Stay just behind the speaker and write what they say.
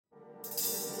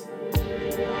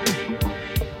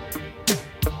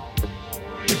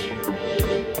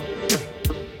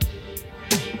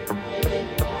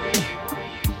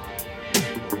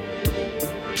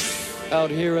Out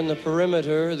here in the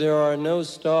perimeter, there are no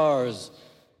stars.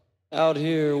 Out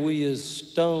here, we is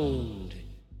stoned,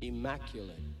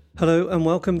 immaculate. Hello and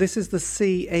welcome. This is the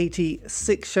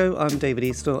C86 show. I'm David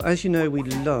Eastaugh. As you know, we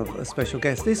love a special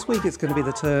guest. This week it's going to be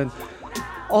the turn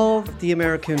of the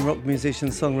American rock musician,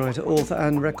 songwriter, author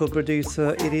and record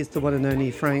producer. It is the one and only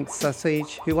Frank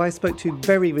Secich, who I spoke to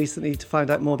very recently to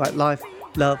find out more about life,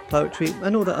 love, poetry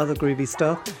and all that other groovy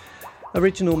stuff.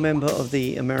 Original member of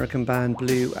the American band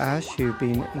Blue Ash, who've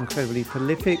been incredibly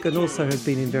prolific and also has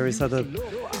been in various other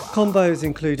combos,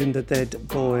 including the Dead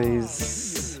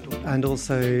Boys, and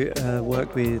also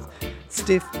worked with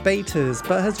Stiv Bators,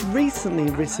 but has recently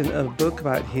written a book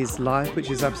about his life, which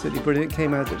is absolutely brilliant. It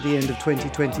came out at the end of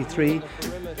 2023,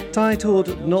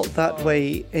 titled Not That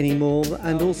Way Anymore,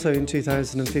 and also in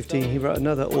 2015 he wrote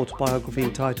another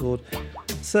autobiography titled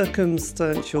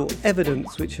Circumstantial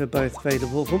Evidence, which are both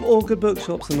available from all good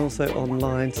bookshops and also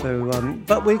online.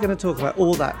 But we're going to talk about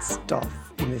all that stuff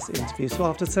in this interview. So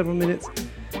after several minutes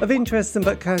of interesting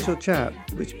but casual chat,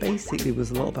 which basically was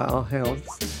a lot about our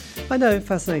healths, I know,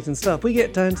 fascinating stuff, we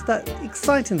get down to that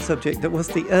exciting subject that was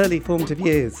the early formative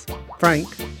years. Frank,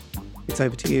 it's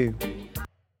over to you.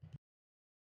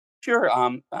 Sure.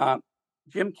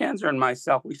 Jim Kenzer and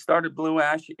myself, we started Blue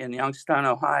Ash in Youngstown,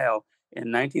 Ohio in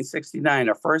 1969.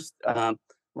 Our first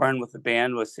run with the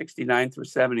band was 69 through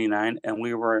 79, and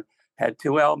we had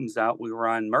two albums out. We were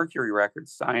on Mercury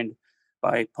Records, signed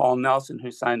by Paul Nelson,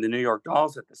 who signed the New York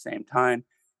Dolls at the same time.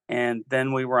 And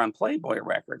then we were on Playboy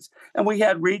Records. And we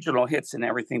had regional hits and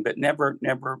everything, but never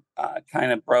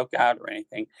kind of broke out or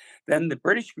anything. Then the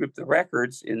British group, The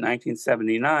Records, in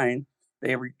 1979,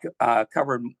 they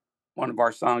covered one of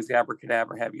our songs,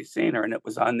 Abracadabra, Have You Seen Her? And it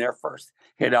was on their first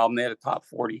hit album. They had a top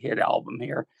 40 hit album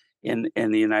here in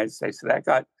the United States. So that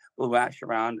got Blue Ash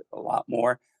around a lot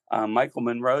more. Michael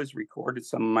Monroe's recorded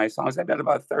some of my songs. I've got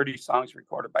about 30 songs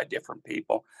recorded by different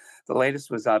people. The latest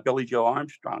was Billy Joe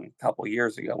Armstrong a couple of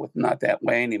years ago with Not That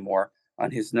Way Anymore on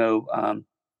his No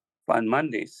Fun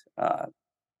Mondays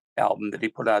album that he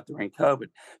put out during COVID.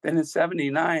 Then in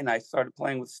 79, I started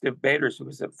playing with Stiv Bators, who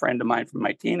was a friend of mine from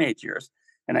my teenage years.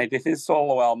 And I did his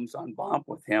solo albums on Bomp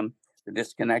with him, the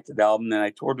Disconnected album. Then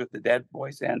I toured with the Dead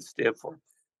Boys and Stiv for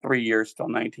 3 years till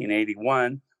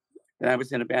 1981. Then I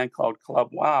was in a band called Club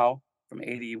Wow from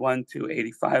 81 to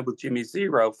 85 with Jimmy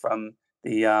Zero from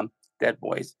the Dead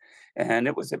Boys. And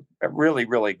it was a really,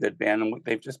 really good band. And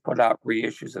they've just put out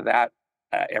reissues of that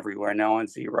everywhere now on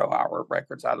 0 Hour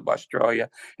Records out of Australia.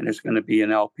 And there's going to be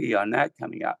an LP on that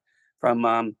coming out.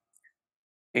 From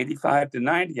 85 to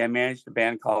 90, I managed a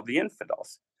band called The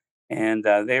Infidels. And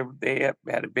they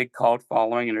had a big cult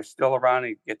following and are still around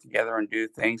and get together and do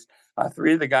things.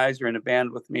 3 of the guys are in a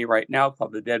band with me right now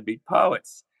called the Deadbeat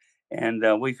Poets. And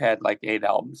we've had like 8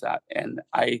 albums out. And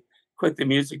I quit the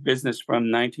music business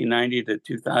from 1990 to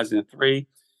 2003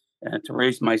 to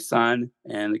raise my son,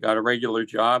 and got a regular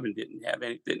job and didn't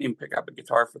even pick up a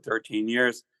guitar for 13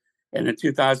 years. And in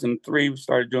 2003, we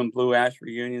started doing Blue Ash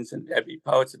reunions and Deadbeat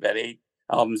Poets. I've had 8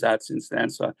 albums out since then.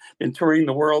 So I've been touring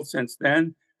the world since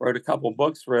then. Wrote a couple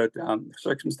books, wrote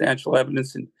Circumstantial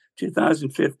Evidence in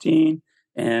 2015,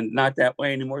 and Not That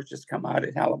Way Anymore. It's just come out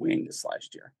at Halloween this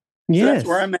last year. Yes. So that's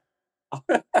where I'm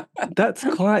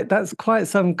at. That's quite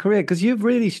some career, because you've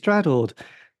really straddled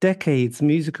decades,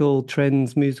 musical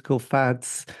trends, musical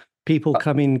fads, people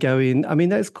coming, going. I mean,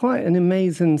 that's quite an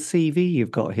amazing CV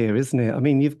you've got here, isn't it? I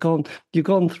mean, you've gone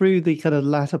through the kind of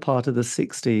latter part of the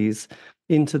 60s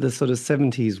into the sort of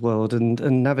 70s world and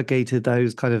navigated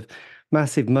those kind of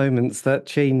massive moments that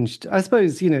changed. I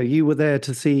suppose, you were there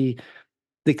to see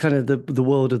the kind of the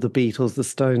world of the Beatles, the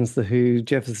Stones, the Who,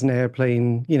 Jefferson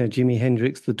Airplane, Jimi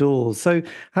Hendrix, the Doors. So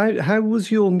how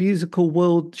was your musical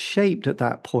world shaped at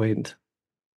that point?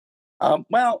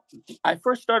 Well, I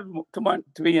first started to want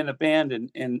to be in a band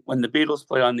in when the Beatles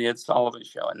played on the Ed Sullivan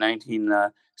Show in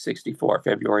 1964,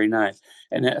 February 9th.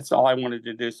 And that's all I wanted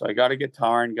to do. So I got a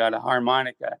guitar and got a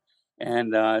harmonica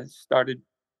and started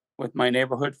with my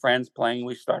neighborhood friends playing.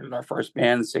 We started our first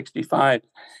band in 65.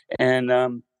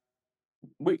 And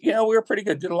we were pretty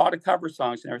good, did a lot of cover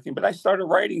songs and everything. But I started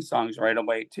writing songs right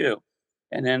away, too.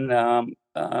 And then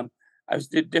I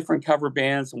did different cover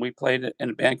bands, and we played in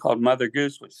a band called Mother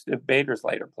Goose, which Stiv Bators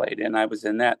later played in. I was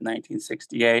in that in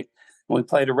 1968. And we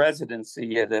played a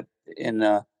residency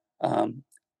in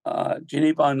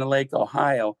Geneva on the Lake,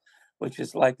 Ohio, which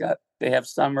is like they have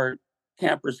summer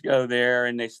campers go there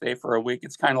and they stay for a week.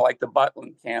 It's kind of like the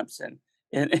Butland camps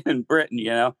in Britain,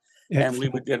 Excellent. And we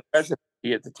would get a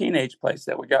residency at the teenage place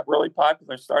that we got really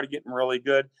popular, started getting really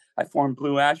good. I formed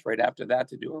Blue Ash right after that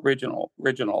to do original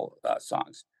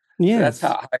songs. So that's Yes.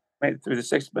 how I made it through the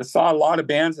 60s. But saw a lot of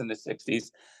bands in the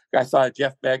 60s. I saw a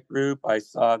Jeff Beck group. I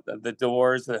saw the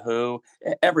Doors, the Who,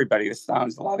 everybody. The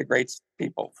Stones, a lot of great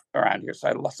people around here. So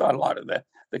I saw a lot of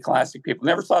the classic people.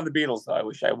 Never saw the Beatles, though. I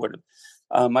wish I would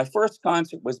have. My first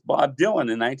concert was Bob Dylan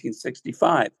in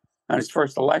 1965 on his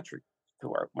first electric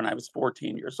tour when I was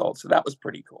 14 years old. So that was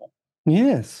pretty cool.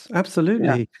 Yes, Yeah.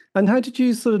 absolutely. And how did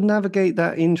you sort of navigate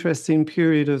that interesting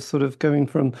period of sort of going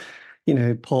from,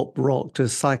 pop rock to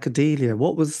psychedelia?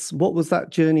 What was that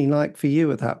journey like for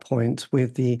you at that point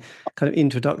with the kind of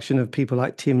introduction of people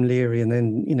like Tim Leary and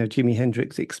then, Jimi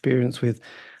Hendrix experience with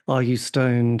Are You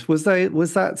Stoned? Was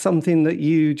that something that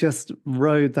you just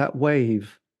rode that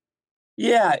wave?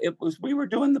 Yeah, it was. We were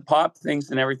doing the pop things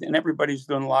and everything, and everybody's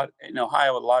doing a lot in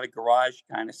Ohio, a lot of garage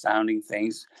kind of sounding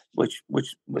things, which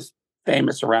was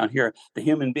famous around here. The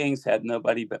Human Beings had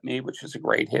Nobody But Me, which was a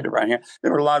great hit around here.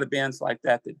 There were a lot of bands like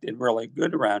that that did really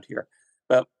good around here,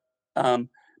 but um,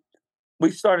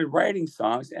 we started writing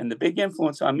songs, and the big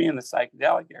influence on me in the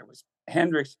psychedelic era was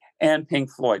Hendrix and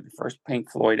Pink Floyd, the first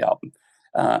Pink Floyd album.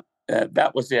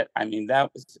 That was it. I mean,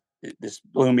 this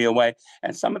blew me away.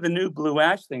 And some of the new Blue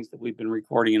Ash things that we've been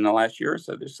recording in the last year or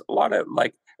so, there's a lot of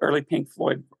like early Pink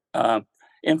Floyd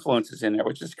influences in there,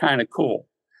 which is kind of cool.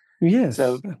 Yes.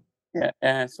 So yeah,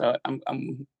 and so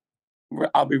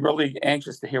I'll be really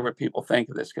anxious to hear what people think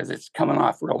of this because it's coming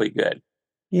off really good.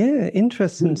 Yeah,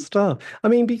 interesting stuff.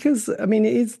 Because it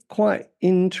is quite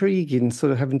intriguing,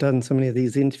 sort of having done so many of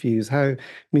these interviews, how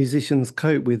musicians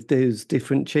cope with those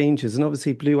different changes. And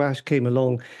obviously, Blue Ash came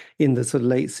along in the sort of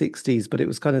late 60s, but it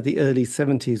was kind of the early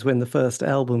 70s when the first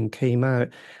album came out.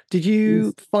 Did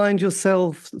you find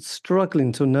yourself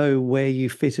struggling to know where you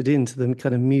fitted into the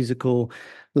kind of musical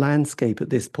landscape at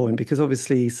this point? Because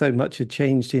obviously, so much had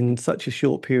changed in such a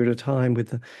short period of time with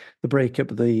the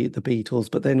breakup of the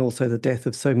Beatles, but then also the death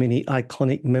of so many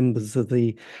iconic members of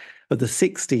the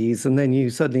 60s. And then you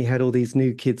suddenly had all these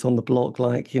new kids on the block,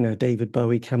 like, David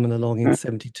Bowie coming along in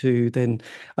 72, then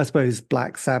I suppose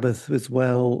Black Sabbath as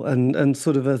well, and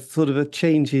sort of a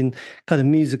change in kind of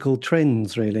musical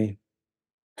trends, really.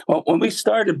 Well, when we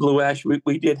started Blue Ash,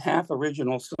 we did half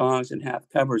original songs and half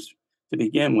covers to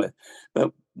begin with.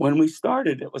 But when we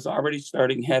started, it was already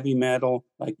starting heavy metal,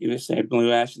 like you were saying,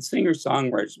 Blue Ash, and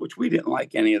singer-songwriters, which we didn't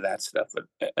like any of that stuff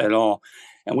at all.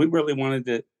 And we really wanted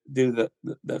to do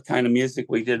the kind of music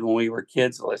we did when we were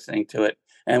kids listening to it.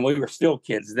 And we were still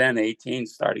kids then, 18,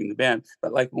 starting the band.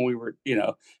 But like when we were,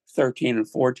 13 and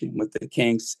 14 with the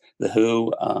Kinks, the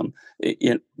Who,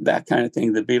 that kind of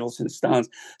thing, the Beatles and Stones.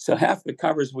 So half the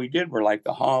covers we did were like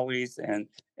the Hollies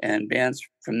and bands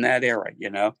from that era,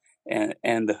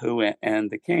 and the Who and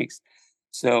the Kinks.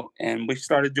 So, and we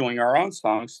started doing our own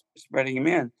songs, spreading them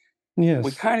in. We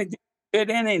Yes. kind of didn't fit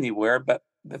in anywhere, but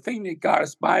the thing that got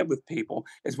us by with people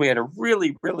is we had a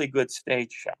really, really good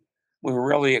stage show. We were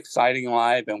really exciting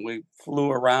live, and we flew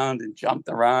around and jumped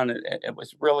around. It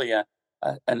was really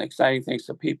an exciting thing.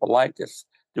 So people liked us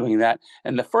doing that.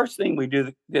 And the first thing we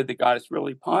did that got us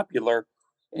really popular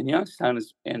in Youngstown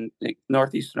is in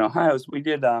northeastern Ohio is we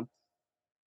did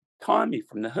Tommy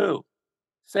from the Who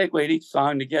segued each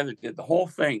song together, did the whole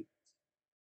thing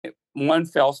one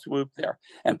fell swoop there.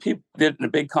 And people did in a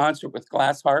big concert with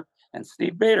Glass Harp and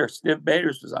Steve Bators. Steve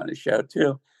Bators was on the show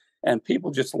too. And people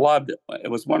just loved it.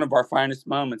 It was one of our finest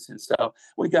moments. And so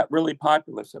we got really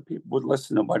popular. So people would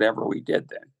listen to whatever we did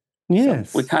then.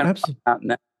 So we Yes, kind of absolutely. out in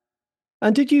that.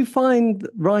 And did you find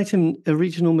writing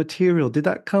original material, did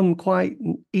that come quite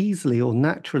easily or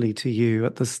naturally to you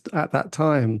at that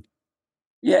time?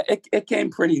 Yeah, it came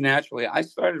pretty naturally. I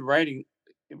started writing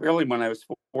really when I was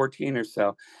 14 or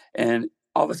so. And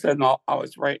all of a sudden, I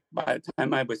was right by the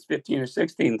time I was 15 or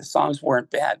 16, the songs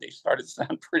weren't bad. They started to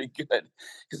sound pretty good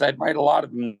because I'd write a lot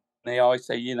of them. They always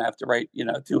say, have to write,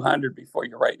 200 before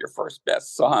you write your first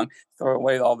best song, throw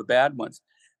away all the bad ones.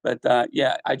 But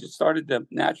yeah, I just started to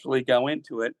naturally go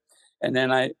into it. And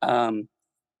then I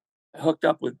hooked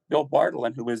up with Bill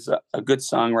Bartlett, who was a good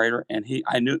songwriter. And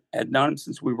had known him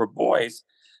since we were boys,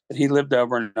 but he lived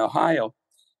over in Ohio.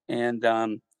 And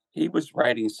he was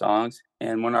writing songs.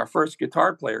 And when our first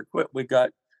guitar player quit, we got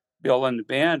Bill in the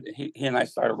band. He and I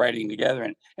started writing together,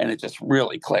 and it just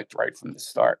really clicked right from the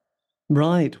start.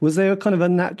 Right. Was there a kind of a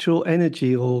natural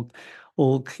energy or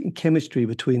chemistry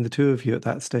between the two of you at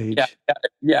that Yeah, stage?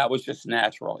 yeah, it was just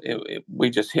natural. We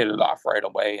just hit it off right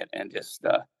away and just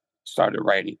started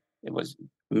writing. It was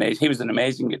amazing. He was an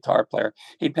amazing guitar player.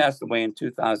 He passed away in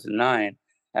 2009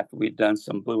 after we'd done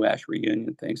some Blue Ash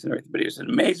reunion things and everything. But he was an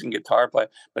amazing guitar player,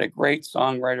 but a great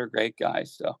songwriter, great guy.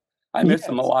 So I miss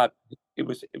him a Yes. lot. He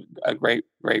was a great,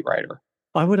 great writer.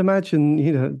 I would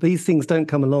imagine, these things don't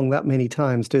come along that many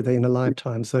times, do they, in a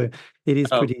lifetime? So it is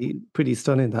Oh, pretty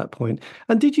stunning at that point.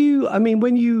 And I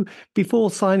mean, before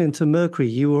signing to Mercury,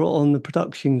 you were on the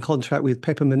production contract with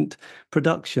Peppermint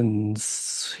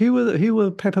Productions. Who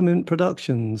were Peppermint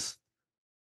Productions?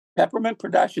 Peppermint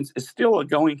Productions is still a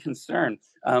going concern.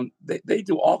 They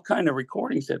do all kind of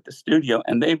recordings at the studio,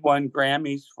 and they've won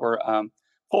Grammys for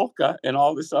polka and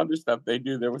all this other stuff they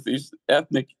do there with these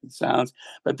ethnic sounds.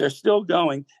 But they're still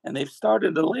going, and they've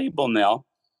started a label now,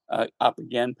 up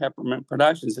again, Peppermint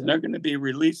Productions, and they're going to be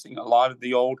releasing a lot of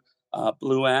the old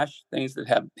Blue Ash things that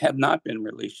have not been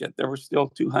released yet. There were still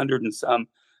 200 and some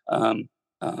um,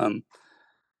 um,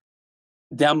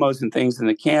 demos and things in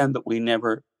the can that we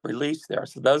never released there.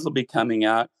 So those will be coming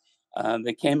out.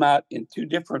 They came out in two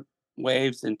different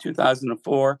waves in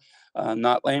 2004.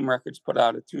 Not Lame Records put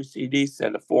out a 2 CD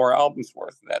set of 4 albums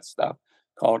worth of that stuff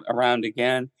called Around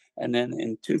Again. And then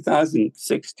in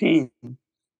 2016,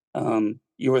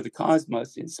 You Were the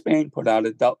Cosmos in Spain put out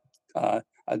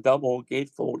a double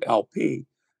gatefold LP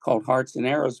called Hearts and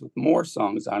Arrows with more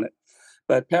songs on it.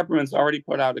 But Peppermint's already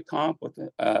put out a comp with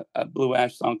a Blue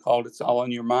Ash song called It's All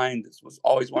on Your Mind. This was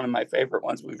always one of my favorite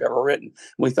ones we've ever written.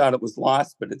 We thought it was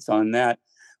lost, but it's on that.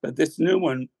 But this new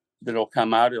one that'll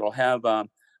come out, it'll have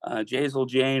Jazel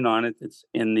Jane on it. It's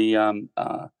in the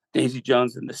Daisy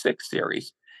Jones and the Six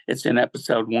series. It's in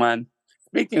episode 1.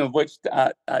 Speaking of which,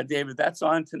 David, that's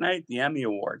on tonight, the Emmy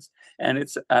Awards. And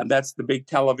that's the big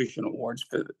television awards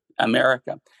for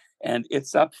America. And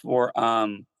it's up for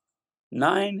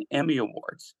 9 Emmy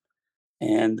Awards,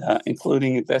 and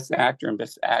including Best Actor and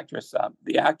Best Actress.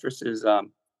 The actress is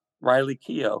Riley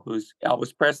Keough, who's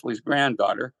Elvis Presley's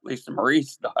granddaughter, Lisa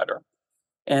Marie's daughter.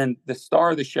 And the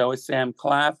star of the show is Sam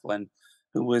Claflin,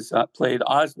 who played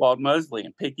Oswald Mosley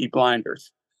in Peaky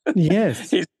Blinders. Yes.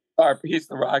 He's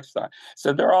the rock star.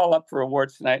 So they're all up for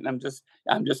awards tonight, and I'm just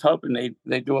hoping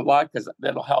they do a lot because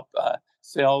that'll help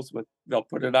sales. They'll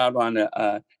put it out on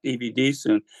a DVD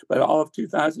soon. But all of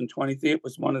 2023, it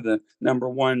was one of the number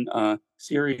 1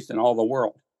 series in all the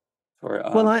world.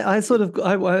 Well, I sort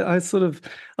of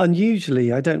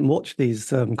unusually, I don't watch these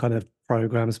kind of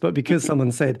programs, but because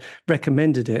someone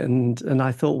recommended it, and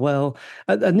I thought, well,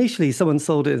 initially someone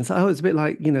sold it and said, oh, it's a bit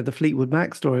like the Fleetwood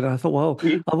Mac story, and I thought, well,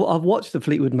 I've watched the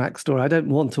Fleetwood Mac story. I don't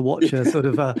want to watch a sort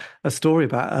of a story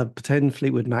about a pretend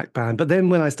Fleetwood Mac band. But then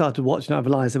when I started watching, I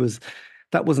realized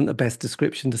that wasn't the best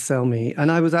description to sell me,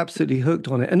 and I was absolutely hooked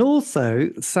on it. And also,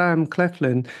 Sam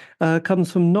Cleflin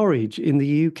comes from Norwich in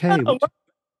the UK.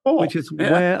 Which is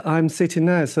where I'm sitting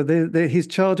now. So his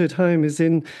childhood home is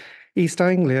in East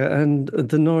Anglia and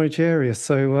the Norwich area.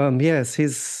 So yes,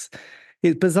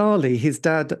 bizarrely, his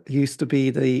dad used to be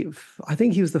I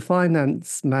think he was the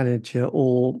finance manager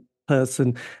or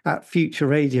person at Future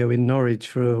Radio in Norwich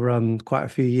for quite a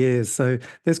few years. So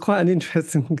there's quite an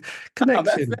interesting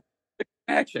connection.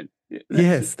 Connection.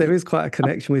 Yes, there is quite a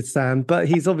connection with Sam, but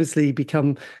he's obviously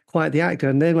become quite the actor.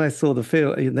 And then I saw the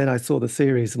film, and then I saw the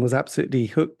series and was absolutely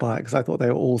hooked by it because I thought they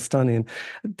were all stunning.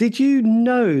 Did you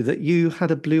know that you had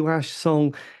a Blue Ash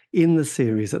song in the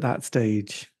series at that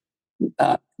stage?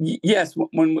 Yes,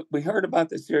 when we heard about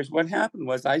the series, what happened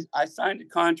was I signed a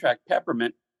contract,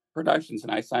 Peppermint Productions,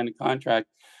 and I signed a contract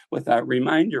with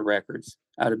Reminder Records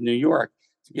out of New York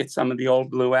to get some of the old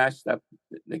Blue Ash stuff.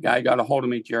 The guy got a hold of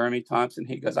me, Jeremy Thompson.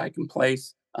 He goes, I can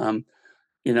place,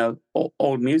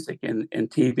 old music in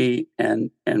TV and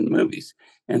movies.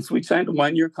 And so we signed a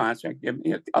 1-year contract.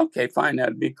 Okay, fine,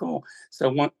 that'd be cool.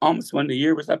 So almost when the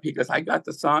year was up, he goes, I got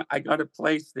the song, I got it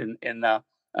placed in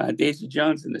Daisy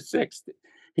Jones in the Sixth.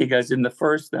 He goes, in the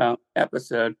first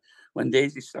episode, when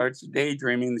Daisy starts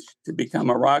daydreaming to become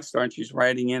a rock star, and she's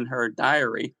writing in her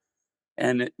diary,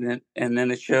 and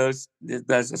then it shows,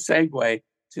 there's a segue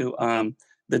to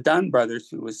the Dunn Brothers,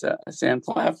 who was Sam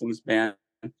Claflin's band,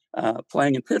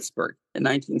 playing in Pittsburgh in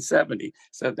 1970.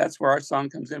 So that's where our song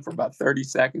comes in for about 30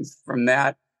 seconds from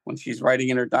that, when she's writing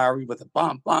in her diary with a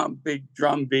bomb, big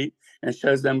drum beat, and it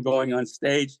shows them going on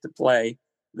stage to play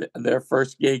their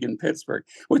first gig in Pittsburgh,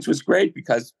 which was great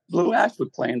because Blue Ash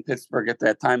would play in Pittsburgh at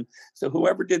that time. So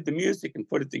whoever did the music and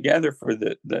put it together for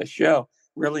the show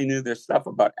really knew their stuff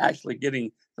about actually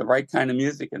getting the right kind of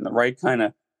music and the right kind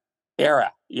of era,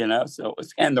 so it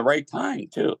was, and the right time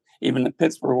too, even in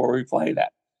Pittsburgh where we played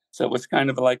at. So it was kind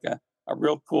of like a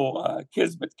real cool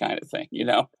kismet kind of thing,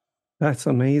 That's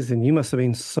amazing. You must have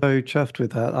been so chuffed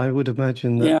with that. I would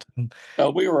imagine that. Yeah. So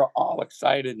we were all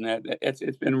excited, and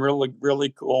it's been really, really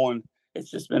cool, and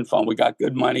it's just been fun. We got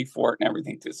good money for it and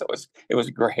everything too. So it was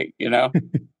great,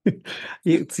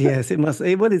 Yes, it must.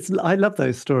 I love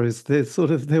those stories.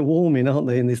 They're warming, aren't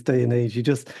they, in this day and age? You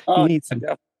need some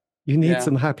You need Yeah.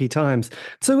 some happy times.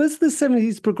 So as the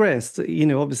 70s progressed,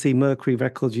 obviously Mercury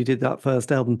Records, you did that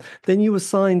first album. Then you were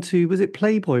signed to, was it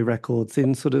Playboy Records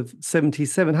in sort of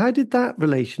 77? How did that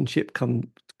relationship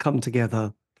come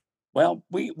together? Well,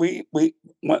 we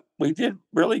did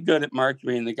really good at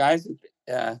Mercury, and the guys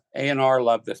at A&R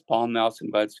loved us, Paul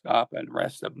Nelson, Bud Scott, and the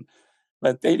rest of them.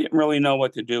 But they didn't really know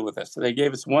what to do with us. So they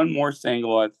gave us one more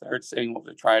single, a third single,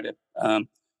 to try to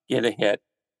get a hit,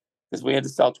 because we had to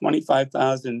sell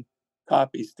 25,000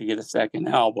 copies to get a second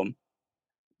album,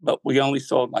 but we only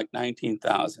sold like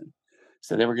 19,000.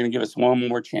 So they were going to give us one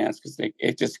more chance because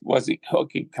it just wasn't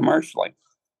hooking commercially.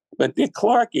 But Dick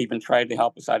Clark even tried to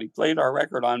help us out. He played our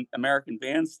record on American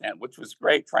Bandstand, which was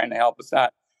great, trying to help us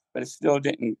out, but it still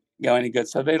didn't go any good.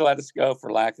 So they let us go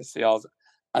for lack of sales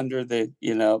under the,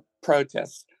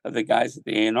 protests of the guys at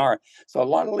the A&R. So a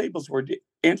lot of labels were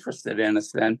interested in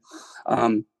us then.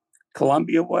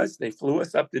 Columbia was. They flew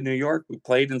us up to New York. We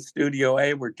played in Studio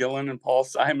A where Dylan and Paul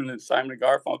Simon and Simon and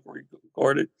Garfunkel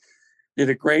recorded. Did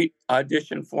a great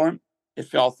audition for him. It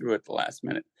fell through at the last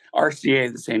minute.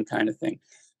 RCA, the same kind of thing.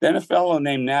 Then a fellow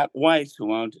named Nat Weiss,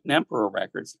 who owned Emperor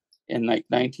Records in like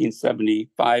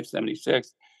 1975,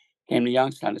 76, came to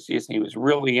Youngstown to see us, and he was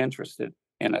really interested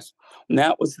in us.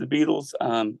 Nat was the Beatles'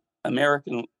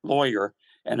 American lawyer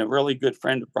and a really good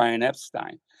friend of Brian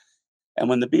Epstein. And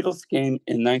when the Beatles came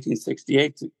in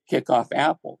 1968 to kick off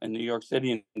Apple in New York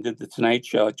City and did the Tonight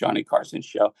Show, Johnny Carson's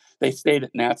show, they stayed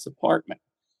at Nat's apartment.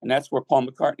 And that's where Paul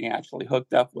McCartney actually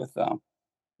hooked up with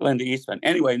Linda Eastman.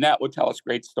 Anyway, Nat would tell us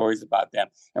great stories about them.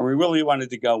 And we really wanted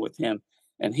to go with him.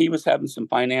 And he was having some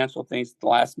financial things at the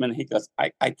last minute. He goes,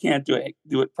 I can't do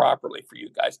it properly for you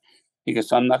guys. He goes,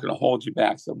 so I'm not going to hold you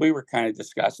back. So we were kind of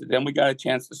disgusted. Then we got a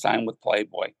chance to sign with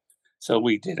Playboy. So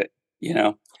we did it,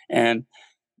 and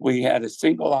we had a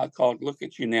single out called Look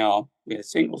at You Now. We had a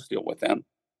singles deal with them.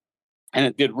 And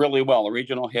it did really well. A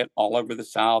regional hit all over the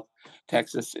South,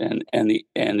 Texas, and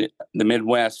the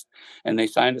Midwest. And they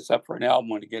signed us up for an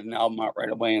album, to get an album out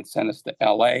right away, and sent us to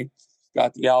LA.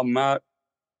 Got the album out.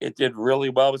 It did really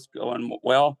well. It was going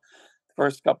well. The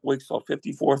first couple weeks sold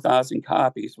 54,000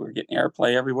 copies. We were getting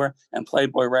airplay everywhere, and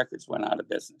Playboy Records went out of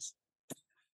business.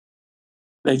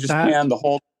 They just canned the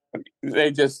whole.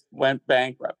 They just went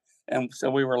bankrupt, and so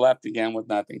we were left again with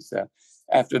nothing. So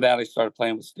after that, I started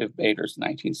playing with Stiv Bators in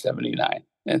 1979,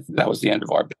 and that was the end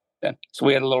of our band. So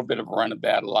we had a little bit of a run of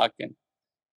bad luck and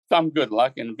some good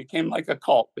luck, and it became like a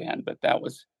cult band. But that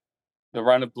was the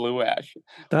run of Blue Ash.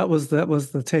 That was the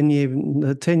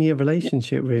 10-year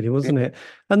relationship, really, wasn't it?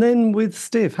 And then with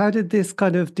Stiv, how did this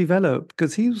kind of develop?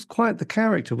 Because he was quite the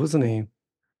character, wasn't he?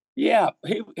 Yeah,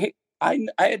 I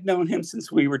had known him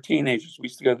since we were teenagers. We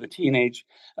used to go to the teenage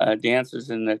dances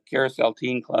in the Carousel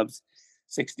Teen Clubs,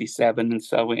 67, and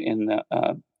so in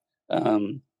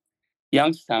the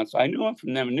Youngstown. So I knew him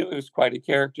from them. I knew he was quite a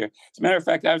character. As a matter of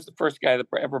fact, I was the first guy that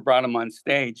ever brought him on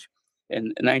stage in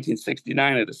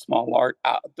 1969 at a small art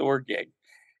outdoor gig.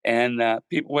 And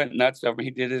people went nuts over.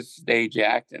 He did his stage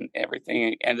act and everything.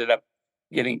 And he ended up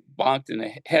getting bonked in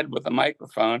the head with a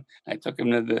microphone. I took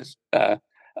him to this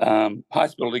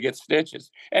hospital to get stitches.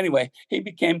 Anyway, he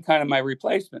became kind of my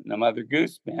replacement in the Mother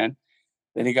Goose band.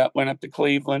 Then he went up to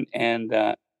Cleveland and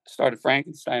started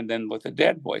Frankenstein then with the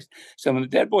Dead Boys. So when the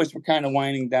Dead Boys were kind of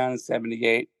winding down in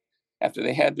 78, after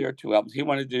they had their two albums, he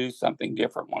wanted to do something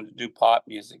different, wanted to do pop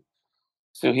music.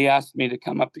 So he asked me to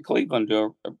come up to Cleveland,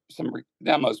 do some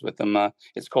demos with him.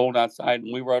 It's Cold Outside,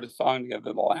 and we wrote a song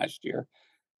together the last year.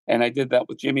 And I did that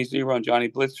with Jimmy Zero and Johnny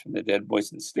Blitz from the Dead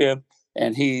Boys and Stiv.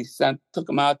 And he took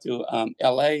them out to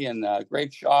L.A. and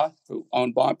Greg Shaw, who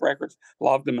owned Bump Records,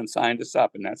 loved them and signed us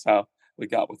up. And that's how we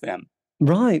got with them.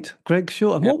 Right, Greg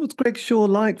Shaw. And what was Greg Shaw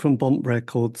like from Bump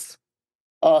Records?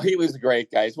 Oh, he was a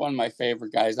great guy. He's one of my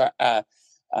favorite guys.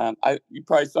 You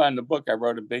probably saw in the book, I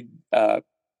wrote a big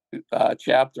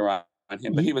chapter on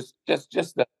him, but he was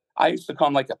just I used to call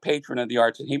him like a patron of the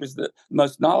arts, and he was the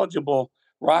most knowledgeable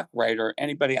rock writer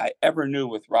anybody I ever knew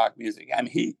with rock music. I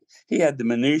mean, he had the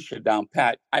minutia down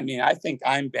pat. I mean, I think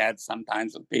I'm bad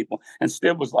sometimes with people, and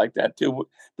Stiv was like that too.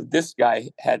 But this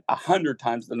guy had 100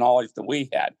 times the knowledge that we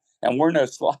had, and we're no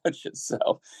slouches.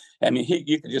 So, I mean,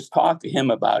 you could just talk to him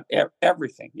about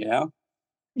everything,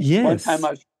 Yes. One time I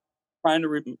was trying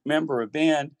to remember a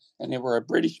band, and they were a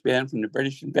British band from the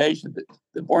British invasion, but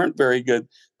they weren't very good.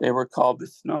 They were called the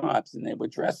Snobs, and they were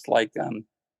dressed like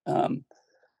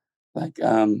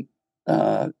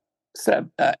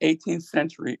 18th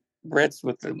century Brits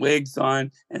with the wigs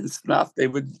on and snuff. They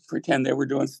would pretend they were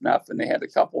doing snuff, and they had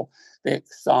they had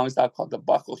songs out called the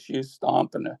Buckle Shoe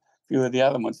Stomp and a few of the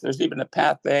other ones. There's even a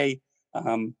Pathé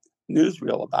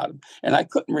newsreel about him. And I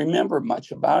couldn't remember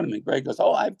much about him. And Greg goes,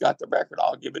 "Oh, I've got the record.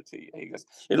 I'll give it to you." He goes,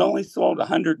 "It only sold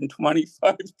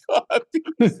 125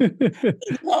 copies."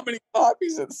 How many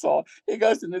copies it sold? He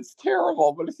goes, "And it's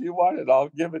terrible, but if you want it, I'll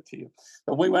give it to you."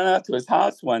 But we went out to his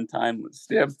house one time with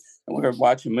Stiv, and we were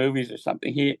watching movies or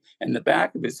something. He, in the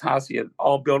back of his house, he had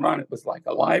all built on it was like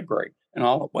a library, and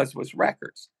all it was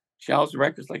records. Shelves of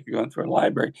records like you're going through a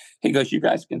library. He goes, "You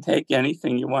guys can take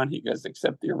anything you want." He goes,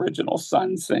 "Except the original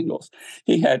Sun singles."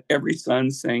 He had every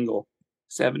Sun single,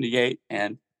 78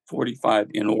 and 45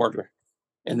 in order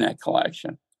in that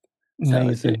collection.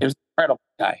 Amazing. So it was an incredible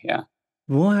guy, yeah.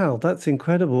 Wow, that's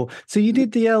incredible. So you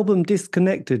did the album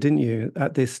Disconnected, didn't you,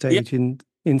 at this stage in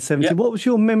 70? Yep. What was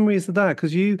your memories of that?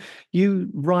 Because you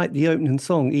write the opening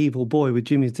song, Evil Boy, with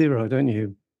Jimmy Zero, don't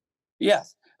you?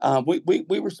 Yes. We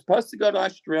were supposed to go to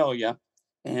Australia,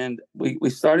 and we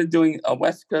started doing a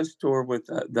West Coast tour with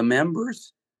the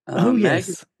Members. Oh,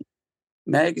 yes.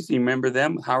 Magazine, remember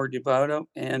them? Howard Devoto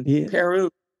and Yeah. Peru.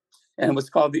 And it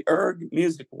was called the Erg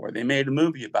Music War. They made a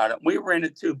movie about it. We were in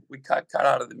it too. We cut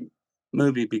out of the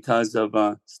movie because of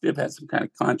Stiv had some kind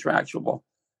of contractual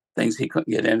things he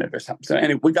couldn't get in it or something. So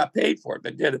anyway, we got paid for it,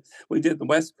 but we did the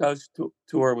West Coast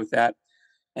tour with that,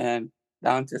 and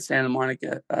down to Santa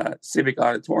Monica Civic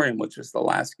Auditorium, which was the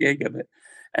last gig of it.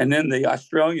 And then the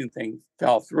Australian thing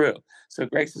fell through. So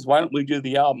Greg says, "Why don't we do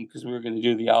the album?" Because we were going to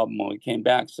do the album when we came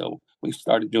back. So we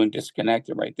started doing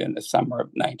Disconnected right then, the summer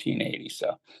of 1980.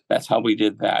 So that's how we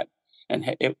did that.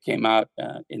 And it came out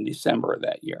in December of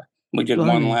that year. We did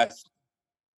one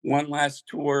last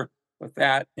tour with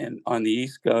that and on the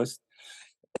East Coast.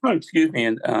 Excuse me,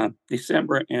 in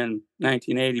December in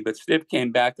 1980. But Stiv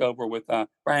came back over with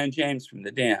Brian James from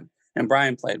The Dam, and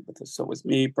Brian played with us. So it was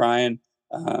me, Brian,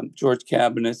 George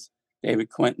Cabanis, David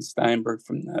Quentin Steinberg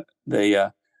from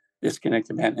the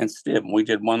Disconnected band, and Stiv. And we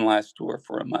did one last tour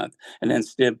for a month, and then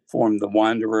Stiv formed the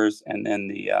Wanderers, and then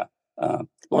the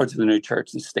Lords of the New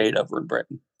Church, and stayed over in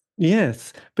Britain.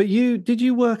 Yes, but did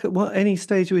you work at any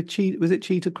stage with Was it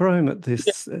Cheetah Chrome at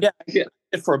this? Yeah.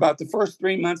 For about the first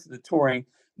 3 months of the touring,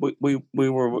 we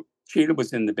were. Cheetah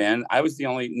was in the band. I was the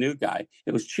only new guy.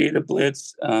 It was Cheetah,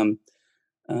 Blitz,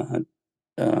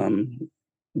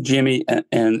 Jimmy,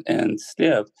 and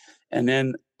Stiv. And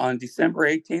then on December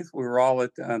 18th, we were all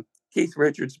at Keith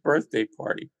Richards' birthday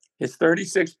party, his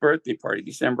 36th birthday party,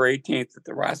 December 18th at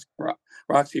the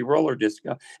Roxy Roller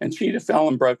Disco. And Cheetah fell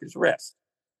and broke his wrist,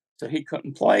 so he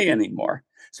couldn't play anymore.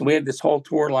 So we had this whole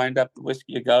tour lined up, the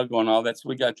Whiskey a Go-Go and all that. So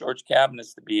we got George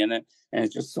Cabanis to be in it, and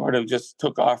it just sort of just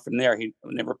took off from there. He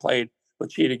never played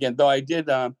with Cheetah again, though I did.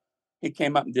 He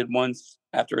came up and did once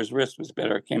after his wrist was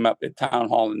better. Came up at Town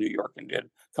Hall in New York and did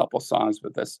a couple songs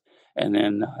with us, and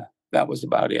then that was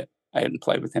about it. I hadn't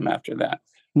played with him after that.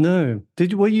 No.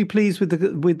 Were you pleased with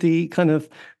the kind of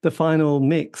the final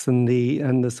mix and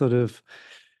the sort of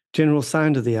general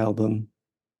sound of the album?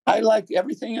 I liked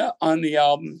everything on the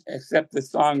album except the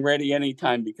song "Ready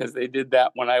Anytime," because they did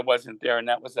that when I wasn't there, and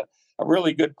that was a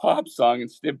really good pop song, and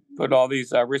Stiv put all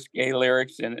these risque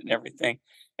lyrics in it and everything,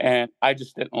 and I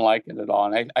just didn't like it at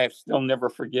all, and I have still never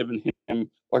forgiven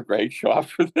him or Greg Shaw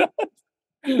for that.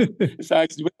 So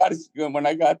when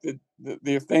I got the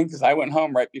thing, because I went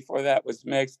home right before that was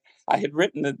mixed, I had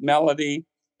written the melody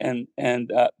and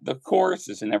the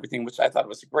choruses and everything, which I thought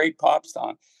was a great pop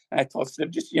song. And I told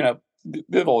Stiv, just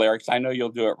do the lyrics. I know you'll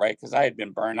do it right, because I had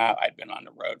been burnt out. I'd been on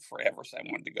the road forever, so I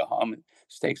wanted to go home and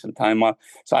just take some time off.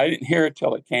 So I didn't hear it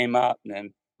till it came out, and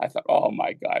then I thought, oh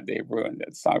my God, they ruined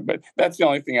that song. But that's the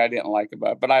only thing I didn't like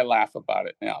about it. But I laugh about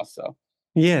it now. So.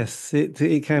 Yes,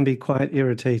 it can be quite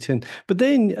irritating. But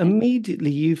then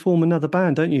immediately you form another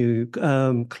band, don't you?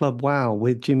 Club Wow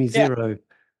with Jimmy Zero.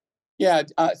 Yeah,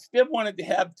 Stiv wanted to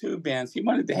have two bands. He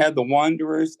wanted to have the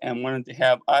Wanderers and wanted to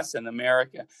have us in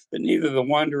America, but neither the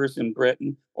Wanderers in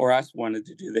Britain or us wanted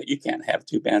to do that. You can't have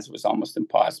two bands. It was almost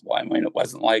impossible. I mean, it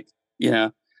wasn't like, we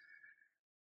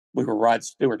were Rod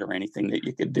Stewart or anything that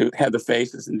you could have the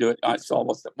faces and do it on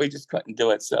solo stuff. We just couldn't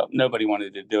do it, so nobody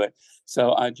wanted to do it.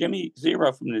 So Jimmy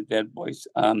Zero from the Dead Boys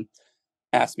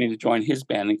asked me to join his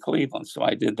band in Cleveland, so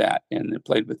I did that and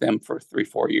played with them for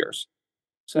 3-4 years.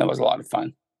 So that was a lot of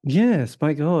fun. Yes,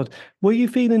 my God. Were you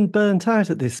feeling burnt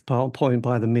out at this point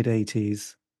by the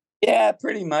mid-80s? Yeah,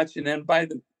 pretty much. And then by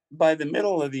the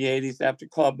middle of the 80s, after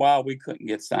Club Wow, we couldn't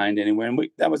get signed anywhere. And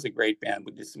that was a great band.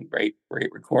 We did some great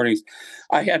recordings.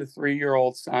 I had a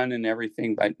 3-year-old son and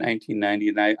everything by 1990,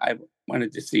 and I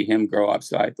wanted to see him grow up.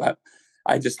 So I thought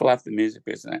I just left the music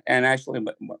business. And actually,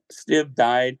 Stiv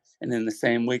died, and in the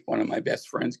same week, one of my best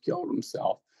friends killed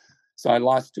himself. So I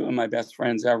lost two of my best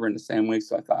friends ever in the same week.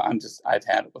 So I thought, I've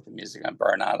had it with the music. I'm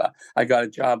burnt out. I got a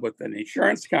job with an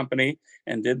insurance company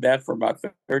and did that for about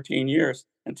 13 years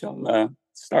until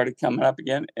started coming up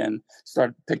again and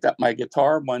picked up my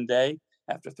guitar one day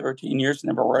after 13 years,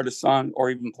 never wrote a song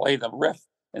or even played a riff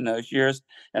in those years.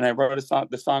 And I wrote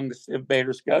the song, the Stiv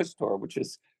Bators Ghost Tour, which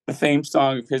is the theme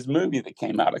song of his movie that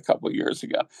came out a couple of years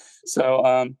ago.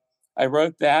 So I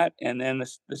wrote that, and then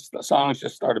the songs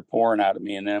just started pouring out of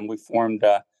me. And then we formed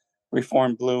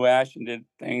Blue Ash and did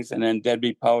things. And then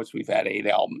Deadbeat Poets, we've had 8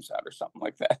 albums out or something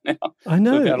like that now. I So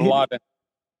know we've had a lot of.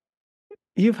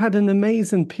 You've had an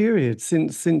amazing period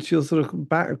since your sort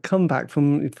of comeback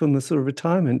from the sort of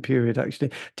retirement period,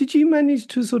 actually. Did you manage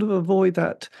to sort of avoid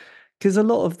that? Because a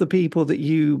lot of the people that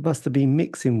you must have been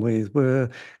mixing with were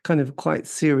kind of quite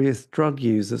serious drug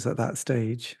users at that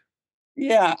stage.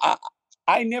 Yeah,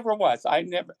 I never was. I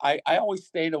always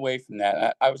stayed away from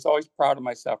that. I was always proud of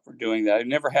myself for doing that. I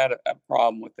never had a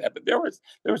problem with that. But there was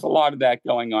a lot of that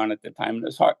going on at the time.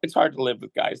 It's hard to live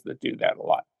with guys that do that a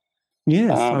lot.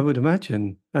 Yes, I would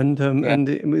imagine, Yeah. and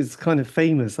it was kind of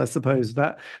famous, I suppose.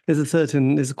 That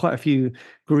there's quite a few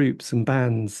groups and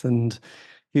bands, and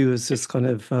he was just kind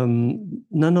of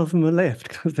none of them are left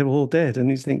because they're all dead.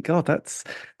 And you think, God,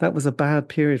 that was a bad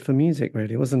period for music,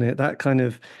 really, wasn't it? That kind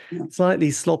of Yeah. slightly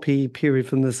sloppy period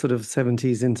from the sort of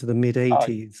 70s into the mid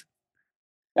 80s.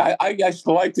 I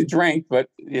still like to drink, but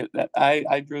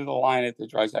I drew the line at the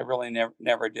drugs. I really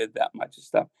never did that much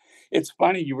stuff. It's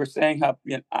funny you were saying how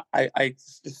I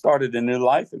just started a new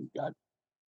life and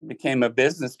became a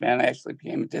businessman. I actually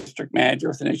became a district manager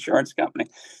with an insurance company.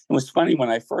 It was funny when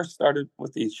I first started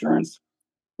with the insurance.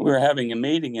 We were having a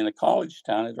meeting in a college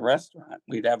town at a restaurant.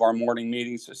 We'd have our morning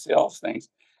meetings for sales things,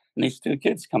 and these two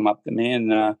kids come up to me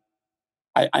and.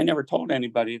 I never told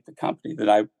anybody at the company that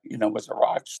I, was a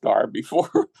rock star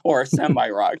before or a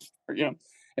semi-rock star,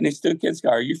 And these two kids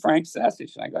go, "Are you Frank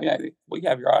Secich?" And I go, "Yeah, we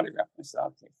have your autograph." I said,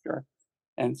 "Okay, sure."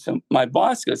 And so my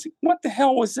boss goes, "What the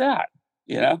hell was that?"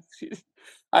 You know,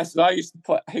 I said, "I used to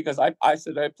play." He goes, I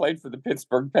said, "I played for the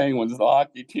Pittsburgh Penguins, the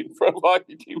hockey team, for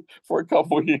a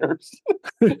couple of years."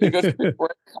 He goes,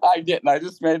 "I didn't. I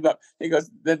just made it up." He goes,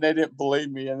 "Then they didn't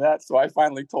believe me in that." So I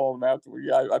finally told him afterward,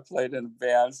 "Yeah, I played in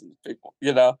bands and people,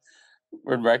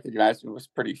 would recognize me." It was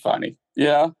pretty funny.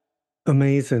 Yeah.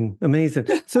 Amazing, amazing.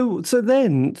 So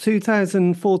then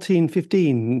 2014,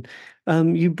 15,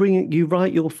 you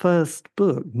write your first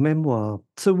book, memoir.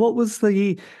 So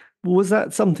was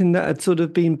that something that had sort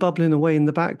of been bubbling away in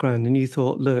the background and you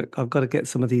thought, look, I've got to get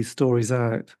some of these stories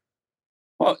out?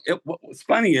 Well, what's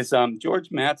funny is George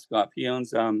Matskoff, he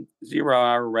owns Zero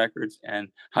Hour Records and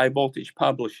High Voltage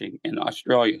Publishing in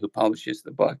Australia, who publishes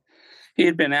the book. He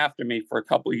had been after me for a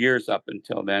couple of years up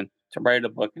until then to write a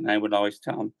book, and I would always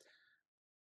tell him,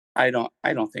 I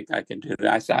don't think I can do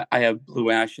that. I said, I have Blue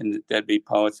Ash and the Deadbeat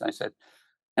Poets. I said,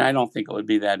 and I don't think it would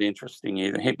be that interesting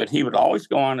either. But he would always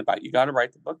go on about, you got to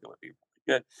write the book. It would be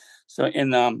really good. So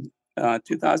in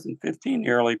 2015, the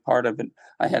early part of it,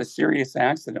 I had a serious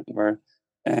accident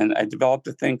and I developed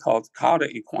a thing called cauda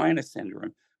equina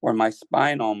syndrome, where my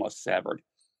spine almost severed.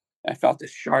 I felt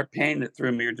this sharp pain that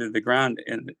threw me to the ground,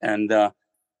 and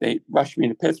they rushed me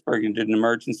to Pittsburgh and did an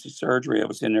emergency surgery. I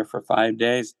was in there for 5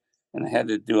 days, and I had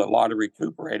to do a lot of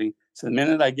recuperating. So the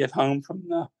minute I get home from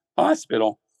the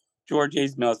hospital, George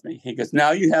emails me. He goes,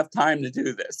 "Now you have time to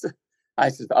do this." I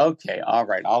said, "Okay, all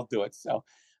right, I'll do it." So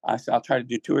I said, "I'll try to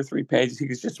do 2 or 3 pages." He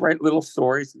goes, "Just write little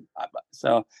stories."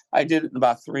 So I did it in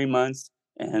about 3 months,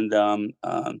 and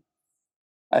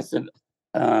I said,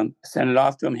 sent it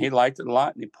off to him. He liked it a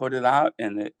lot, and he put it out,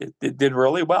 and it did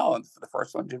really well. And the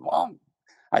first one did well.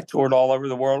 I toured all over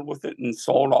the world with it and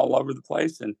sold all over the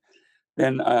place. And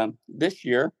then this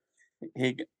year,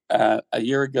 a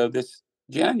year ago this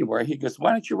January, he goes,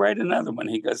 "Why don't you write another one?"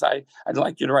 He goes, I'd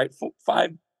like you to write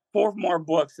 4 more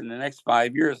books in the next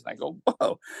 5 years." And I go,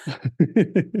 "Whoa."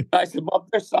 I said, "Well,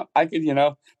 there's some I could,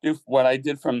 do what I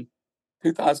did from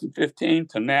 2015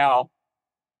 to now."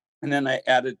 And then I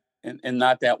added, and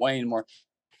not that way anymore.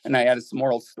 And I added some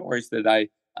more old stories that I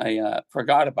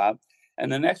forgot about.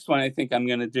 And the next one I think I'm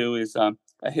going to do is a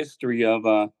history of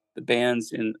the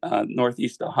bands in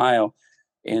Northeast Ohio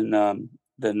in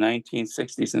the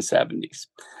 1960s and 70s.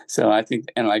 So I think,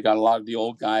 and I got a lot of the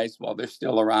old guys, while they're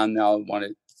still around now,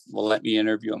 will let me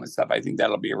interview them and stuff. I think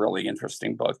that'll be a really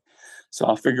interesting book. So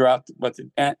I'll figure out we're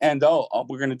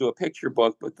going to do a picture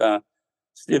book with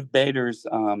Stiv Bader's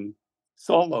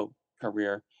solo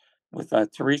career with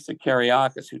Teresa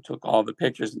Kariakis, who took all the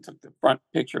pictures and took the front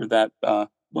picture of that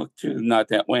book too, Not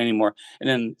That Way Anymore. And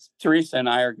then Teresa and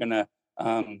I are going to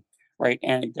write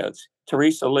anecdotes.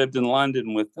 Teresa lived in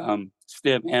London with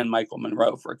Stiv and Michael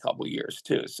Monroe for a couple of years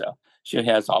too. So she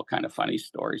has all kind of funny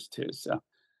stories too. So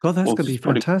God, that's we'll going to be just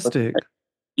put it. fantastic.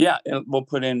 Yeah, and we'll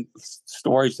put in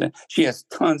stories. And she has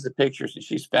tons of pictures, and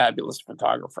she's a fabulous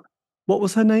photographer. What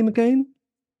was her name again?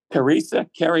 Teresa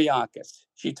Kariakis.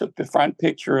 She took the front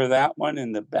picture of that one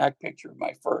and the back picture of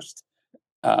my first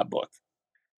book.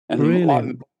 And a lot of Brilliant.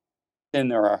 the books in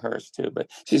there are hers too. But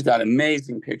she's got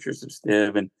amazing pictures of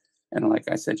Stiv, and like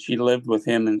I said, she lived with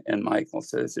him and Michael.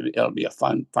 So it'll be a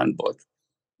fun book.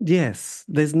 Yes,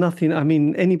 there's nothing. I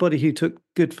mean, anybody who took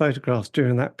good photographs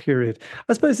during that period,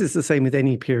 I suppose it's the same with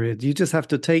any period. You just have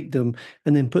to take them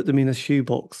and then put them in a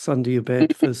shoebox under your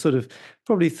bed for sort of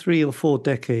probably 3 or 4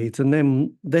 decades, and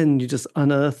then you just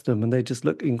unearth them, and they just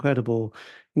look incredible,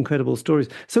 incredible stories.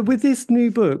 So with this new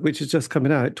book, which is just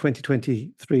coming out,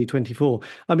 2023, 24,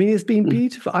 I mean, it's been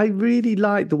beautiful. I really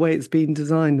like the way it's been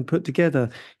designed and put together.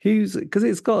 Because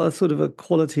it's got a sort of a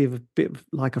quality of a bit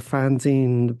like a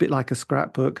fanzine, a bit like a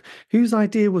scrapbook. Whose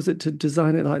idea was it to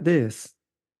design it like this?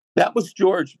 That was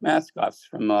George Mascoff's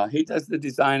from, he does the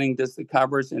designing, does the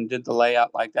covers, and did the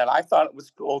layout like that. I thought it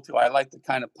was cool too. I like the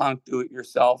kind of punk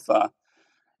do-it-yourself.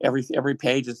 Every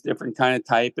page is different kind of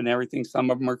type and everything.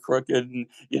 Some of them are crooked, and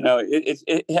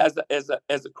it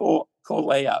has a cool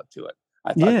layout to it.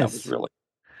 I thought that was Yes. really.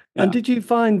 And Yeah. did you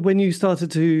find when you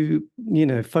started to,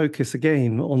 focus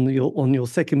again on your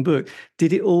second book,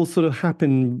 did it all sort of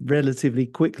happen relatively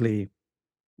quickly?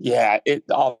 Yeah,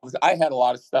 I had a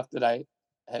lot of stuff that I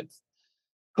had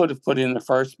could have put in the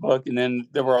first book, and then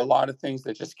there were a lot of things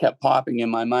that just kept popping in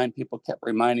my mind. People kept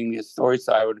reminding me of stories,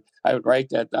 so I would write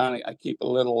that down. I keep a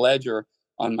little ledger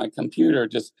on my computer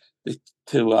just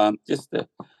to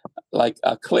like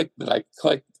a click that I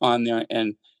click on there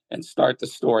and start the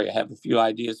story. I have a few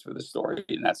ideas for the story,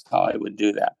 and that's how I would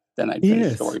do that. Then I'd finish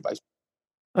Yes. story by.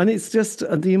 And it's just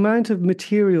the amount of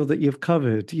material that you've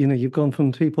covered. You've gone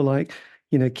from people like,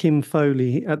 Kim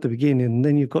Foley at the beginning, and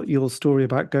then you've got your story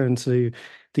about going to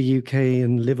the UK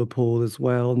and Liverpool as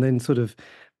well, and then sort of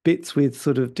bits with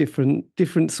sort of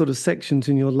different sort of sections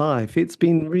in your life. It's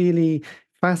been really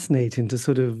fascinating to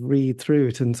sort of read through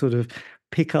it and sort of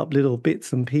pick up little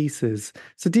bits and pieces.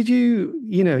 So did you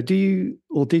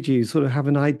sort of have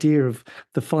an idea of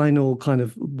the final kind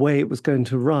of way it was going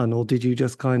to run, or did you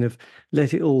just kind of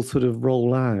let it all sort of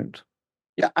roll out?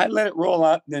 Yeah, I let it roll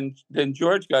out. Then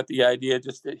George got the idea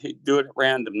just to do it at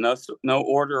random, no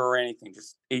order or anything,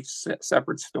 just each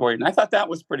separate story. And I thought that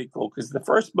was pretty cool because the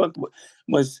first book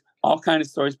was all kind of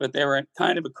stories, but they were in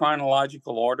kind of a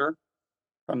chronological order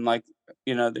from like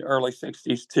the early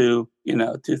 60s to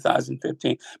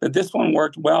 2015. But this one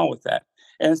worked well with that,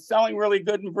 and it's selling really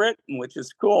good in Britain, which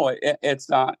is cool. It's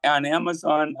on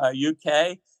Amazon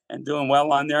UK and doing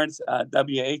well on there. It's,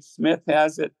 W.H. Smith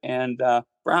has it, and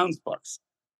Brown's Books.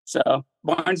 So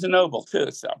Barnes and Noble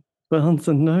too. So Barnes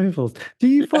and Nobles. Do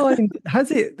you find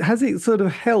has it sort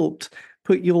of helped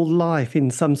put your life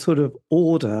in some sort of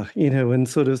order, and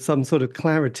sort of some sort of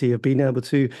clarity of being able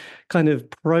to kind of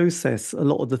process a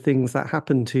lot of the things that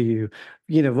happen to you,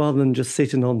 rather than just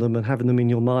sitting on them and having them in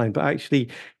your mind, but actually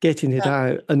getting it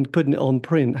out and putting it on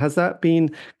print? Has that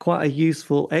been quite a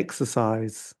useful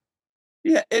exercise?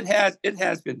 yeah, it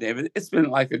has been, David. It's been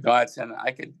like a godsend.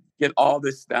 I could get all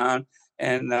this down,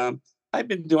 and I've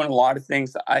been doing a lot of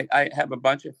things. I have a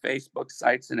bunch of Facebook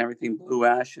sites and everything, Blue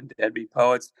Ash and Deadbeat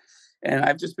Poets, and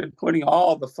I've just been putting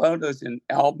all the photos and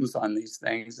albums on these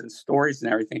things and stories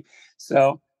and everything.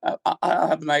 So I'll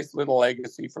have a nice little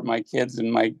legacy for my kids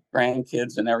and my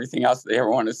grandkids and everything else they ever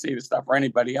want to see the stuff, or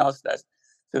anybody else does.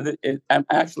 So I'm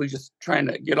actually just trying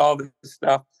to get all this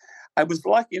stuff. I was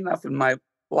lucky enough in my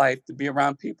life to be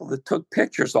around people that took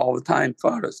pictures all the time,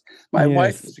 photos. My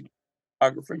wife Yes. was a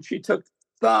photographer, and she took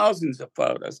thousands of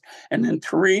photos. And then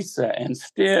Teresa and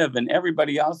Stiv and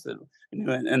everybody else,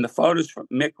 and the photos from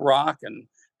Mick Rock and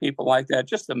people like that,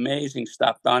 just amazing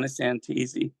stuff. Donna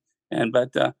Santisi,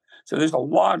 so there's a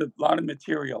lot of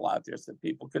material out there so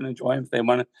people can enjoy them. If they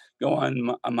want to go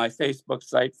on my Facebook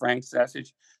site, Frank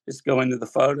Secich, just go into the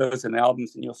photos and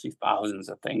albums, and you'll see thousands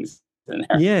of things in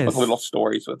there with Yes. little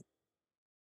stories with.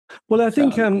 Well, I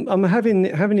think So I'm having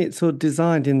it sort of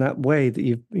designed in that way that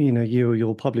you or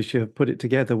your publisher have put it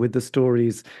together with the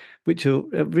stories, which are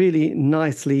really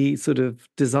nicely sort of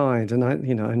designed. And I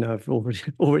know I've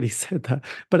already said that,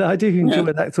 but I do yeah,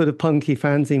 enjoy that sort of punky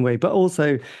fanzine way. But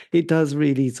also, it does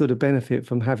really sort of benefit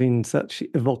from having such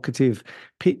evocative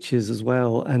pictures as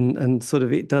well, and sort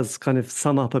of it does kind of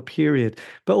sum up a period,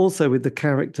 but also with the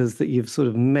characters that you've sort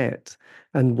of met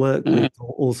and worked mhm. with,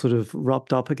 or sort of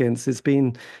rubbed up against. It's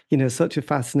been such a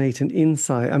fascinating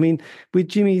insight. I mean, with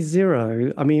Jimmy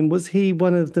Zero, I mean, was he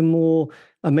one of the more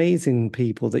amazing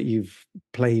people that you've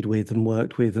played with and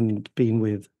worked with and been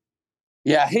with.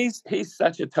 Yeah, he's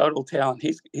such a total talent.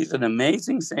 He's an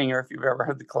amazing singer. If you've ever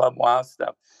heard the Club Wow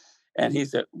stuff, and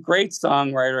he's a great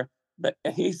songwriter. But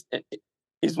he's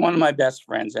one of my best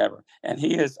friends ever, and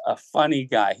he is a funny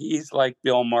guy. He's like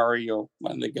Bill Murray or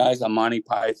one of the guys on Monty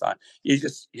Python. You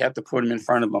have to put him in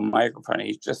front of a microphone.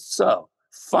 He's just so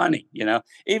funny,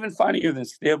 even funnier than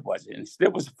Stiv was. And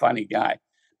Stiv was a funny guy,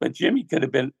 but Jimmy could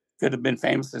have been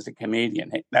famous as a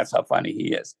comedian. That's how funny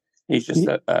he is. He's just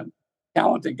a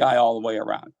talented guy all the way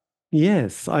around.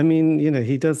 Yes, I mean,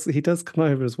 he does come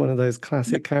over as one of those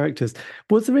classic characters.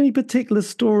 Was there any particular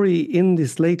story in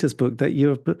this latest book that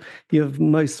you're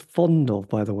most fond of,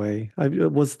 by the way?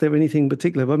 Was there anything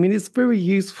particular? I mean, it's very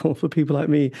useful for people like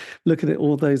me looking at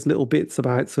all those little bits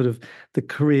about sort of the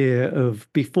career of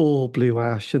before Blue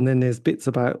Ash, and then there's bits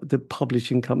about the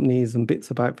publishing companies and bits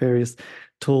about various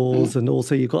tours, and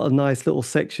also you've got a nice little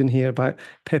section here about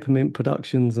Peppermint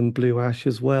Productions and Blue Ash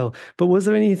as well. But was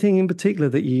there anything in particular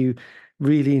that you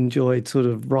really enjoyed sort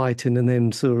of writing and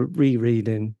then sort of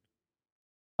rereading?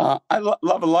 I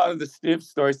love a lot of the Stiv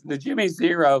stories. The Jimmy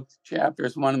Zero chapter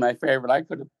is one of my favorite. I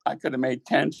could have made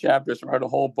 10 chapters and wrote a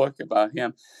whole book about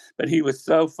him, but he was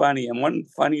so funny. And one of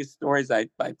the funniest stories I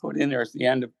put in there is the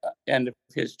end of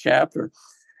his chapter.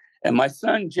 And my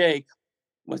son Jake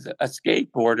was a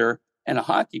skateboarder and a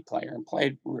hockey player and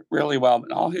played really well.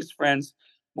 And all his friends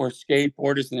were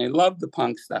skateboarders, and they loved the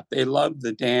punk stuff. They loved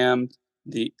the Damned,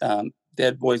 the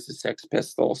Dead Boys, the Sex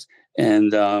Pistols,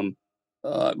 and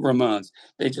Ramones.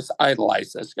 They just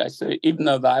idolized this guy. So even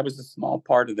though I was a small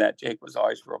part of that, Jake was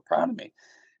always real proud of me.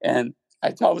 And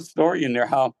I tell the story in there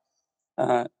how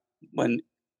when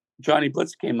Johnny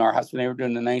Blitz came to our house when they were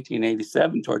doing the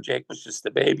 1987 tour, Jake was just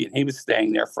a baby, and he was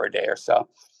staying there for a day or so.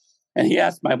 And he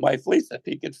asked my wife, Lisa, if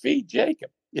he could feed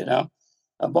Jacob,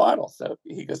 a bottle. So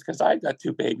he goes, because I got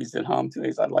 2 babies at home too.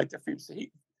 He said, I'd like to feed. So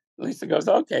Lisa goes,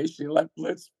 okay. She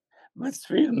let's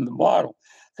feed him the bottle.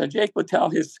 So Jake would tell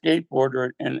his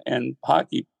skateboarder and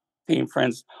hockey team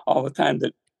friends all the time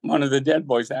that one of the Dead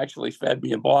Boys actually fed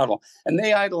me a bottle. And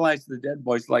they idolized the Dead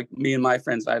Boys like me and my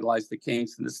friends idolized the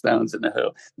Kings and the Stones and the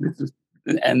Who.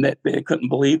 And that they couldn't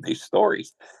believe these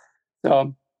stories.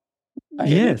 So I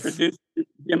had Yes. introduced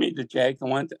Jimmy to Jake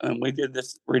and we did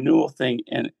this renewal thing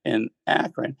in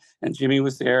Akron, and Jimmy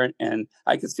was there, and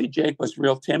I could see Jake was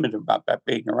real timid about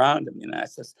being around him. And I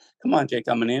says, come on, Jake,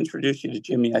 I'm going to introduce you to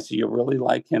Jimmy. I said, you'll really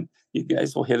like him. You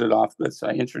guys will hit it off good. So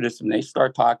I introduced him. They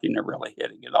start talking. They're really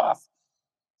hitting it off.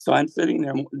 So I'm sitting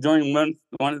there during one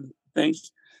of the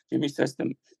things. Jimmy says to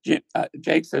him,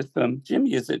 Jake says to him,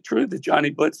 Jimmy, is it true that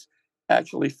Johnny Blitz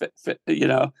actually fed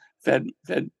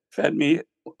me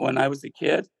when I was a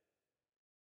kid?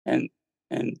 And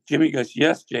Jimmy goes,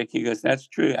 yes, Jake. He goes, that's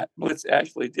true. Blitz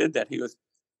actually did that. He goes,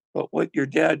 but what your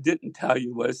dad didn't tell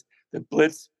you was that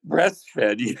Blitz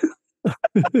breastfed you.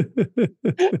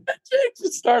 Jake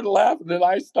just started laughing, and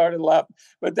I started laughing.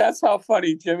 But that's how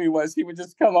funny Jimmy was. He would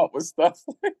just come up with stuff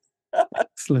like that.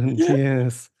 Excellent.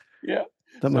 Yes. Yeah.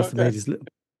 That must have made his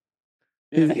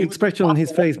he expression on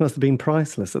his face must have been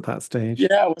priceless at that stage.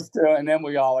 Yeah, it was too. And then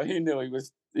he knew he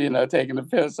was, taking the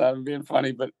piss out of being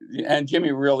funny. And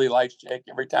Jimmy really likes Jake.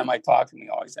 Every time I talk to him, he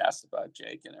always asks about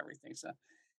Jake and everything. So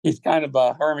he's kind of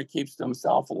a hermit, keeps to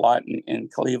himself a lot in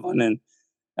Cleveland. And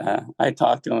I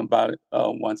talk to him about it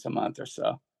once a month or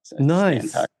so.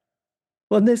 Nice.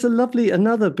 Well, and there's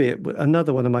another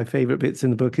one of my favorite bits in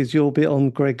the book is your bit on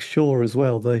Greg Shaw as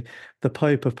well, the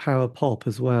Pope of Power Pop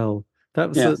as well.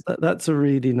 That's a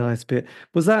really nice bit.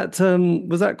 Was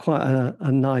that quite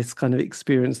a nice kind of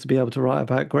experience to be able to write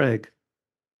about Greg?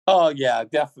 Oh yeah,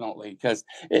 definitely, because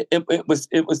it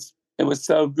was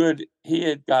so good. He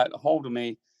had got a hold of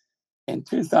me in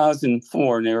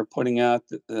 2004, and they were putting out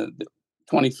the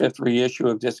 25th reissue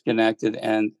of Disconnected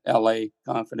and L.A.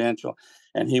 Confidential,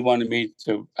 and he wanted me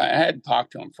to. I had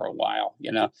talked to him for a while,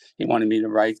 He wanted me to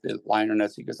write the liner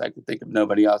notes. He goes, I could think of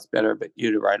nobody else better but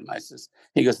you to write them. I says,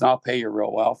 he goes, and I'll pay you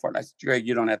real well for it. I said, Greg,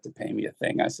 you don't have to pay me a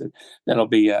thing. I said, that'll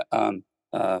be a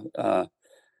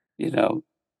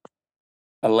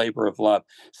labor of love.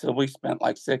 So we spent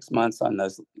like 6 months on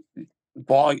those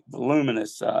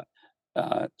voluminous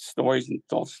stories and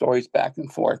told stories back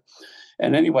and forth.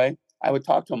 And anyway, I would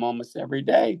talk to him almost every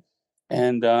day.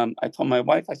 And I told my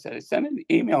wife, I said, I sent an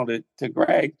email to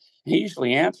Greg. He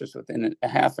usually answers within a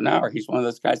half an hour. He's one of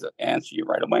those guys that answer you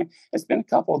right away. It's been a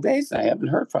couple of days and I haven't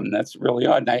heard from him. That's really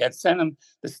odd. And I had sent him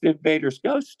the Stiv Bators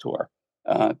Ghost Tour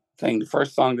thing, the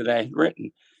first song that I had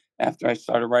written after I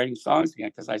started writing songs again,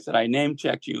 because I said, I name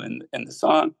checked you in the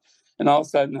song. And all of a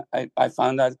sudden I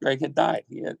found out Greg had died.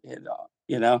 He had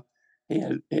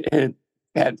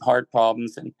had heart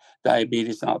problems and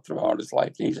diabetes all throughout his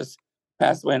life. He just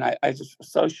passed away, and I just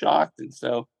was so shocked and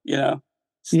so,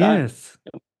 stunned. Yes.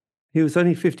 He was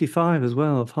only 55 as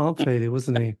well of heart failure,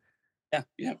 wasn't he? Yeah,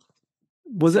 yeah.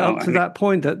 Was it So, up to that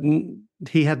point that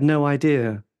he had no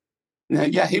idea?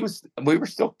 yeah, we were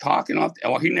still talking off.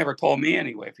 Well, he never told me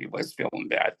anyway if he was feeling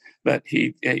bad, but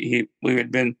we'd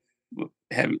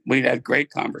had great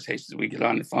conversations. We get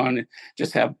on the phone and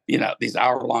just have, these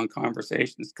hour-long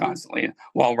conversations constantly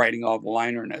while writing all the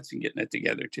liner notes and getting it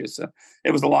together too. So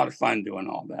it was a lot of fun doing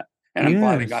all that. And I'm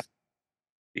glad I got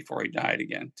Yes. before he died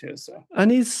again too. So,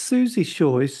 And is Susie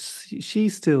Shaw,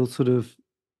 she's still sort of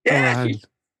yeah, she's around?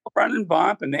 running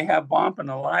Bomp, and they have Bomp and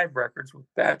Alive records with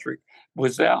Patrick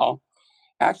Wazell.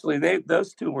 Actually,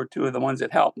 those two were two of the ones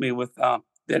that helped me with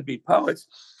Deadbeat Poets,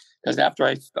 because after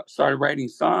I started writing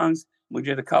songs, we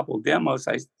did a couple of demos.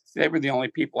 They were the only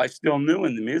people I still knew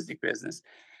in the music business.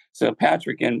 So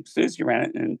Patrick and Susie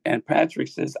ran it, and Patrick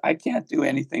says, I can't do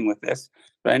anything with this,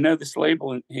 but I know this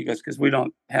label. And he goes, because we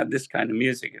don't have this kind of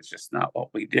music. It's just not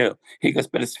what we do. He goes,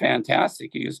 but it's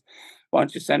fantastic. He goes, why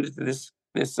don't you send it to this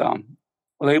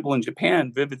label in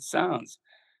Japan, Vivid Sounds?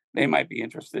 They might be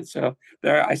interested. So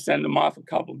there, I send them off a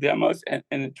couple demos,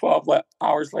 and 12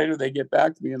 hours later, they get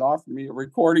back to me and offer me a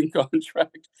recording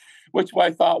contract, which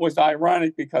I thought was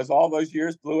ironic, because all those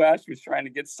years Blue Ash was trying to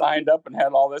get signed up and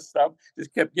had all this stuff,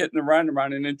 just kept getting the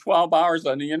runaround. And in 12 hours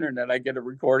on the internet, I get a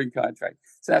recording contract.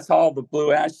 So that's how all the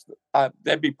Blue Ash,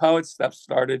 Deadbeat Poets stuff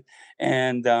started.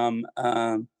 And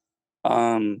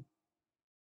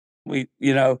we,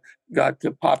 got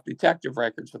to Pop Detective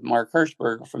Records with Mark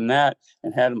Hirschberger from that,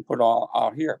 and had them put all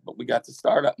out here. But we got the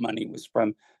startup money was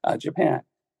from Japan.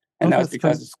 And that was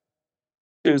because of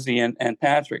Susie and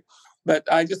Patrick. But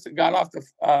I just got off the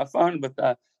phone with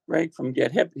Greg from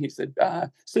Get Hip. He said,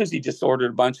 Susie just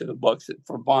ordered a bunch of the books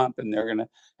for Bomp, and they're going to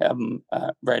have them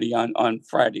ready on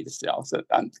Friday to sell. So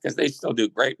because they still do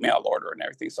great mail order and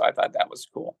everything. So I thought that was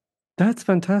cool. That's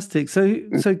fantastic. So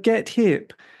Get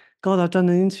Hip. God, I've done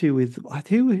an interview with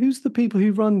who's the people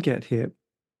who run Get Hip?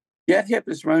 Get Hip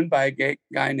is run by a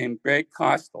guy named Greg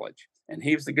Kostlich, and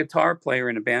he was the guitar player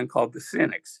in a band called the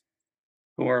Cynics,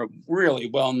 who are a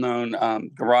really well-known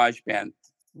garage band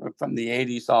from the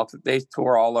 80s. They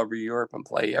tour all over Europe and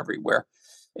play everywhere,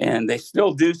 and they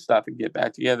still do stuff and get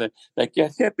back together. But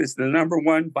Get Hip is the number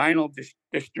one vinyl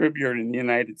distributor in the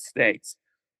United States.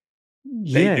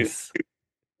 Yes.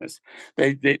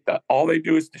 They all they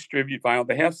do is distribute vinyl.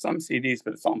 They have some CDs,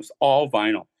 but it's almost all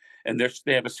vinyl. And they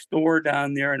have a store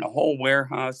down there and a whole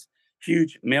warehouse,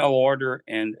 huge mail order,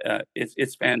 and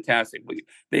it's fantastic.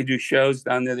 They do shows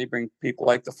down there. They bring people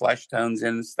like the Flesh Tones in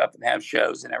and stuff, and have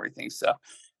shows and everything. So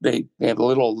they have a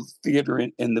little theater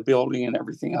in the building and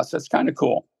everything else. That's kind of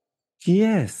cool.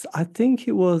 Yes, I think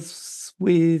it was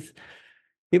Greg.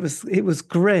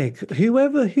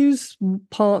 Whose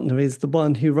partner is the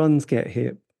one who runs Get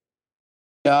Hip?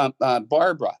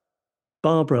 Barbara.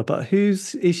 Barbara, but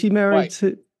is she married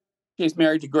to? She's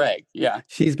married to Greg. Yeah,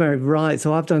 she's married, right?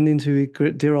 So I've done an interview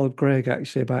with dear old Greg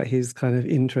actually about his kind of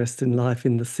interest in life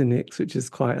in the Cynics, which is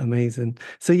quite amazing.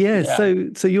 So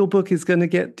so your book is going to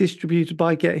get distributed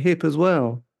by Get Hip as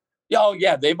well. Oh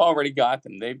yeah, they've already got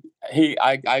them.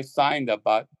 I signed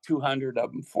about 200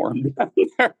 of them for him.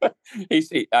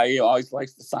 He always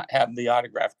likes to have the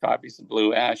autographed copies of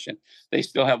Blue Ash, and they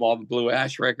still have all the Blue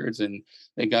Ash records, and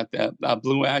they got the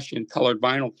Blue Ash and colored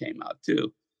vinyl came out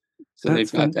too. So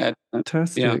they've got that.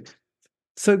 Fantastic. Yeah.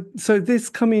 So this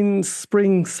coming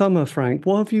spring, summer, Frank,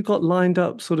 what have you got lined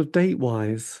up, sort of date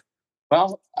wise?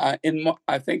 Well, I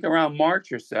think around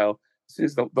March or so.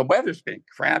 Since the weather's been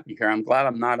crappy here, I'm glad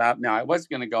I'm not out now. I was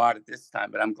going to go out at this time,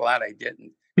 but I'm glad I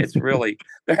didn't. It's really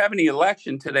they're having the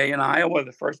election today in Iowa,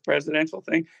 the first presidential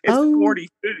thing. It's 42.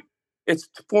 It's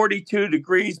 42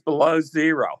 degrees below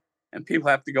zero, and people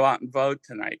have to go out and vote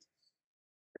tonight.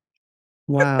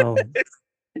 Wow.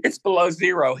 It's below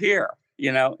zero here,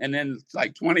 and then it's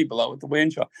like 20 below with the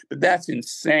wind chill. But that's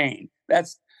insane.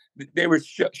 They were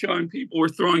showing people were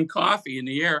throwing coffee in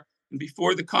the air. And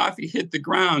before the coffee hit the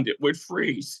ground, it would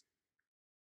freeze.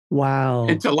 Wow.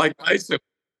 Into like ice.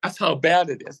 That's how bad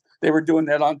it is. They were doing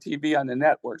that on TV on the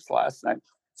networks last night.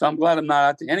 So I'm glad I'm not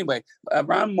out there. Anyway,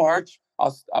 around March,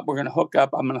 we're going to hook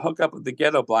up. I'm going to hook up with the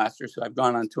Ghetto Blasters, who I've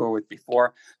gone on tour with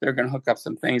before. They're going to hook up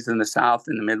some things in the South,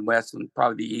 in the Midwest, and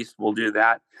probably the East. We'll do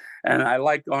that. And I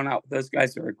like going out with those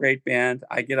guys. They're a great band.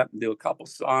 I get up and do a couple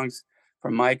songs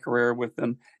from my career with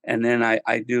them. And then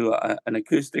I do an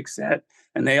acoustic set.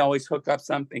 And they always hook up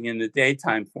something in the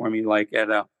daytime for me, like at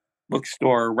a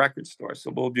bookstore or record store. So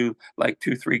we'll do like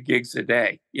 2-3 gigs a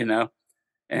day,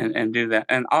 and do that.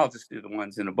 And I'll just do the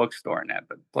ones in a bookstore and that,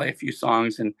 but play a few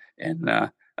songs and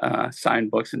sign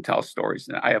books and tell stories.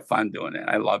 And I have fun doing it.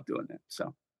 I love doing it.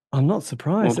 So I'm not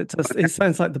surprised. It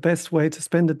sounds like the best way to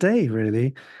spend a day,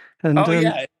 really. And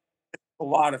yeah, it's a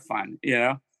lot of fun.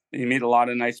 You meet a lot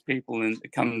of nice people and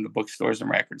come to the bookstores and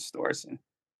record stores. And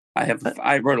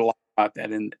I wrote a lot about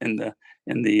that in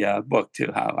the book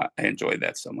too. How I enjoy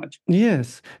that so much.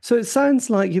 Yes. So it sounds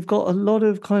like you've got a lot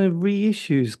of kind of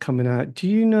reissues coming out. Do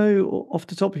you know off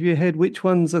the top of your head which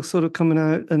ones are sort of coming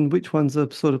out and which ones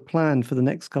are sort of planned for the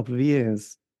next couple of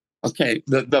years? Okay,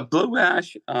 the Blue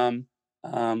Ash,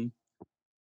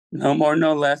 No More,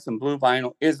 No Less, and Blue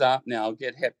Vinyl is out now.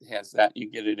 Get Hip has that.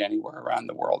 You get it anywhere around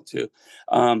the world too.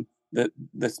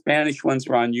 The Spanish ones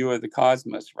are on You Are the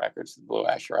Cosmos records. The Blue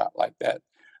Ash are out like that.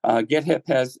 Get Hip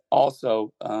has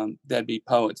also Deadbeat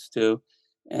Poets too,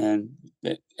 and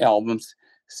the albums,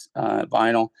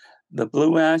 vinyl. The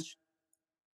Blue Ash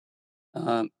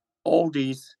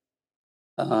oldies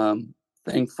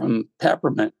thing from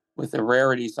Peppermint with the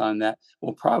rarities on that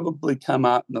will probably come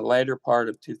out in the later part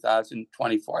of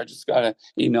 2024. I just got an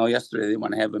email yesterday. They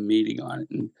want to have a meeting on it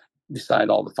and decide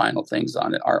all the final things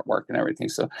on it, artwork and everything.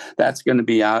 So that's going to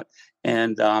be out.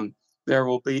 And there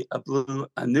will be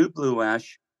a new Blue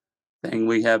Ash thing.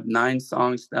 We have 9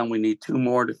 songs done. We need 2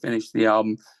 more to finish the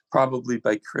album, probably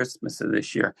by Christmas of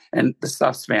this year. And the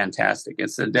stuff's fantastic.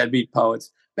 It's the Deadbeat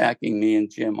Poets backing me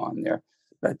and Jim on there.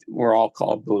 But we're all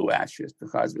called Blue Ashes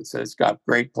because it's got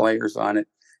great players on it.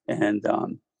 And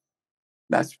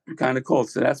that's kind of cool.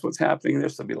 So that's what's happening.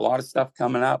 There's going to be a lot of stuff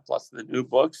coming out, plus the new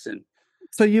books. And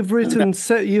so you've written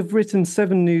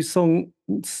 7 new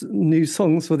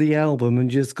songs for the album,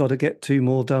 and just got to get 2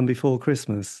 more done before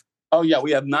Christmas. Oh yeah, we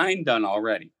have 9 done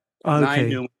already. Okay. 9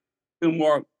 new, 2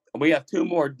 more. We have 2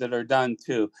 more that are done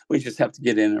too. We just have to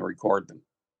get in and record them.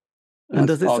 And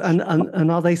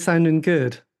and are they sounding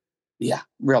good? Yeah,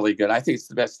 really good. I think it's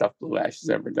the best stuff Blue Ash has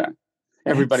ever done.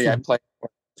 Everybody Excellent. I play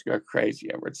with go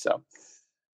crazy over it.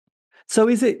 So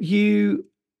is it you?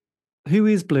 Who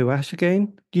is Blue Ash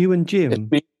again? You and Jim?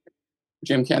 It's me.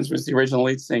 Jim Kens was the original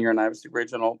lead singer, and I was the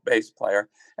original bass player.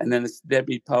 And then it's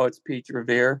Deadbeat Poets, Pete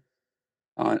Revere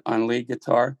on lead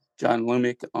guitar, John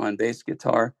Lumick on bass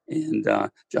guitar, and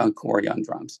John Corey on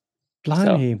drums.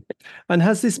 Blimey. So, and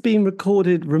has this been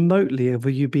recorded remotely? Have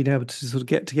you been able to sort of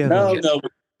get together? No.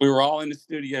 We were all in the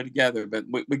studio together, but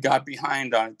we got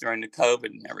behind on it during the COVID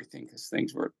and everything because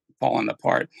things were falling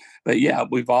apart. But yeah,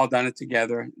 we've all done it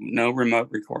together. No remote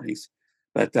recordings.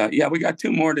 But yeah, we got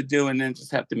 2 more to do, and then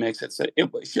just have to mix it. So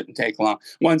it shouldn't take long.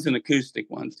 One's an acoustic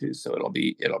one too, so it'll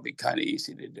be kind of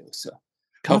easy to do. So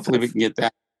hopefully we can get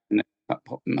that in a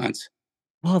couple of months.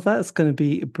 Well, that's going to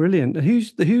be brilliant.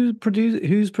 Who's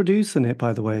producing it,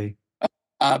 by the way?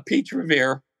 Pete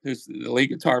Revere, who's the lead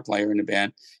guitar player in the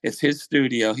band. It's his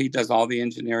studio. He does all the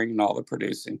engineering and all the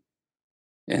producing.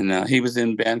 And he was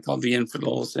in a band called The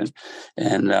Infidels.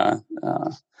 And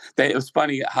it was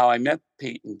funny how I met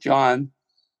Pete and John.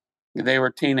 They were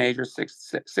teenagers,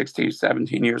 16,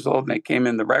 17 years old, and they came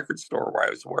in the record store where I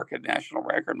was working, National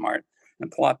Record Mart,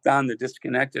 and plopped down the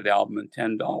Disconnected album at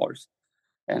 $10.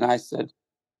 And I said,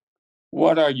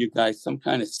 "What are you guys, some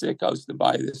kind of sickos to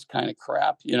buy this kind of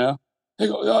crap, They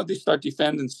go, "Oh," they start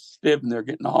defending Stiv, and they're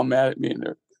getting all mad at me, and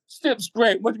they're, "Stiv's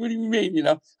great. What do you mean?"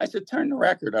 I said, "Turn the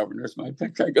record over." And there's my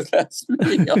picture. I go, "That's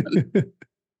me."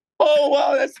 "Oh,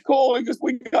 wow, that's cool." He goes,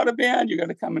 "We got a band. You got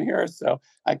to come and hear us." So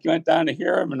I went down to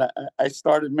hear him, and I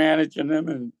started managing them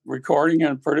and recording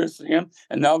and producing him,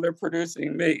 and now they're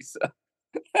producing me. So.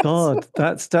 God,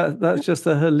 that's just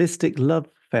a holistic love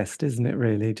fest, isn't it,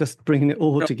 really? Just bringing it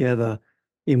all together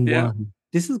in one.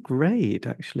 This is great,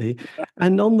 actually.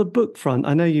 And on the book front,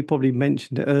 I know you probably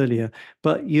mentioned it earlier,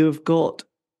 but you've got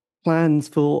plans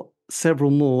for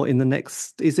several more in the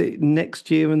next, is it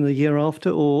next year and the year after,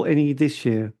 or any this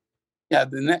year? Yeah,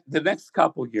 the next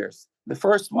couple years. The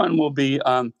first one will be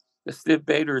the Stiv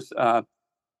Bators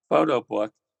photo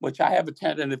book, which I have a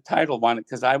tentative title on it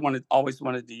because I always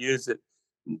wanted to use it.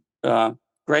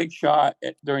 Greg Shaw,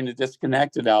 during the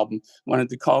Disconnected album, wanted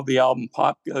to call the album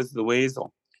Pop Goes the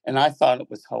Weasel. And I thought it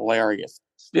was hilarious.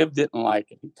 Stiv didn't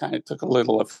like it. He kind of took a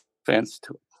little offense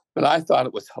to it. But I thought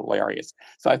it was hilarious.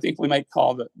 So I think we might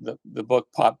call the book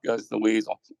Pop Goes the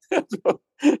Weasel.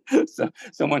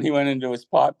 So when he went into his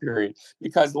pop period,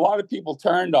 because a lot of people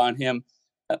turned on him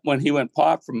when he went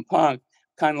pop from punk,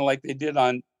 kind of like they did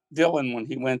on Dylan when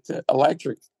he went to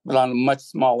electric, but on a much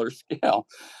smaller scale.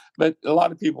 But a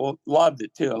lot of people loved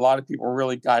it too. A lot of people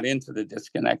really got into the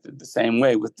Disconnected the same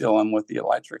way with Dylan with the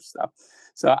electric stuff.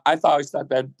 So I always thought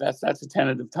that's a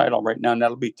tentative title right now, and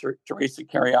that'll be Teresa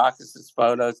Kariakis'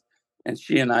 photos and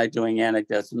she and I doing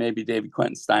anecdotes, maybe David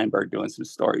Quentin Steinberg doing some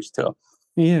stories too.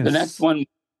 The next Yes. one,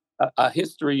 a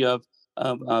history of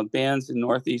bands in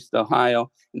Northeast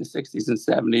Ohio in the 60s and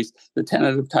 70s. The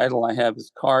tentative title I have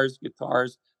is Cars,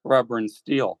 Guitars, Rubber, and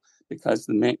Steel, because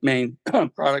the main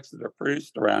products that are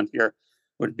produced around here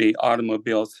would be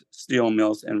automobiles, steel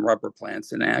mills, and rubber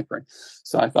plants in Akron.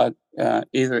 So I thought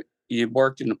either you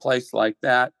worked in a place like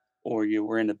that or you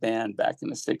were in a band back in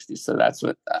the 60s. So that's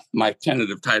what my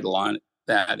tentative title on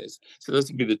that is. So those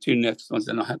would be the two next ones,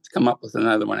 and I'll have to come up with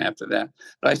another one after that.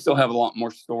 But I still have a lot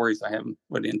more stories I haven't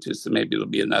put into, so maybe it'll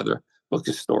be another book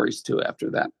of stories too after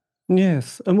that.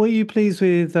 Yes. And were you pleased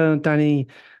with Danny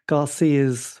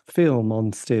Garcia's film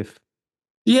on Stiv?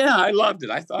 Yeah, I loved it.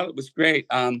 I thought it was great.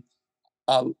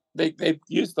 They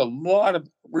used a lot of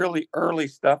really early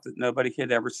stuff that nobody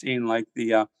had ever seen, like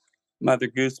the Mother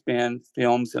Goose Band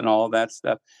films and all that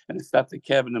stuff, and the stuff that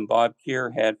Kevin and Bob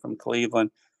Keir had from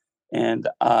Cleveland. And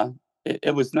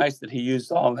it was nice that he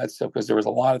used all that stuff, because there was a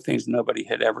lot of things nobody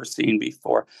had ever seen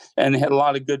before. And they had a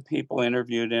lot of good people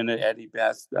interviewed in it. Eddie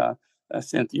Best,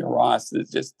 Cynthia Ross,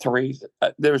 just Therese.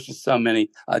 There was just so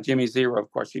many. Jimmy Zero, of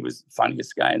course, he was the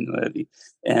funniest guy in the movie.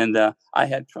 And I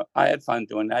had fun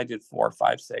doing it. I did 4 or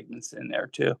 5 segments in there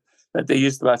too. But they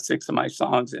used about 6 of my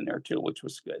songs in there too, which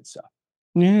was good. So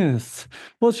Yes.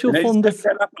 What's your and they just picked fondest?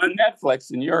 that up on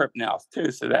Netflix in Europe now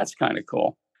too. So that's kind of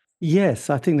cool. Yes,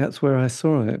 I think that's where I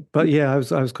saw it. But yeah, I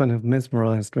was kind of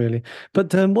mesmerized, really.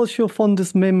 But what's your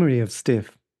fondest memory of Stiv?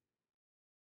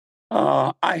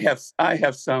 I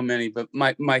have so many, but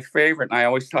my favorite, and I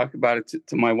always talk about it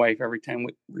to my wife every time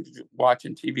we were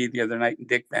watching TV the other night, and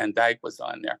Dick Van Dyke was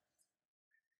on there.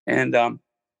 And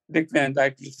Dick Van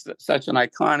Dyke is such an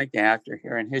iconic actor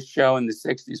here, and his show in the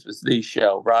 60s was the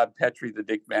show, Rob Petrie, the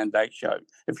Dick Van Dyke Show,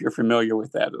 if you're familiar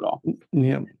with that at all.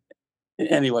 Yeah.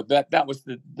 Anyway, that was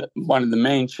the one of the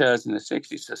main shows in the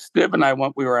 60s. So Stiv and I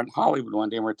we were in Hollywood one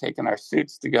day, and we're taking our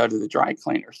suits to go to the dry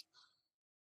cleaners.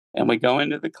 And we go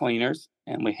into the cleaners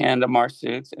and we hand them our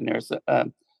suits, and there's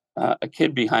a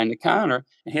kid behind the counter,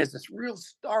 and he has this real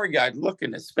starry-eyed look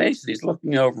in his face, and he's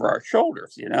looking over our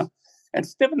shoulders, you know. And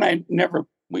Steve and I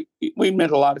we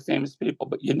met a lot of famous people,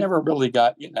 but you never really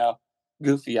got,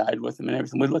 goofy-eyed with him and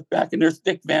everything. We look back, and there's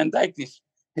Dick Van Dyke,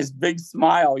 his big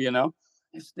smile, you know.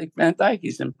 It's Dick Van Dyke,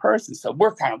 he's in person. So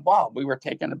we're kind of, wow, we were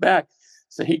taken aback.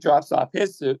 So he drops off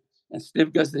his suit, and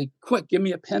Steve goes, quick, give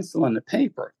me a pencil and a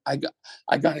paper. I got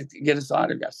to get his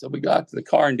autograph. So we got to the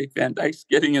car, and Dick Van Dyke's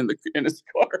getting in his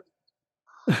car.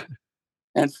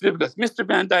 And Steve goes, Mr.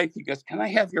 Van Dyke, he goes, can I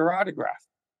have your autograph?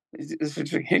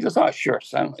 He goes, oh, sure.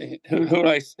 So who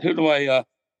do I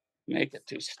make it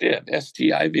to? Stiv,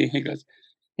 Stiv.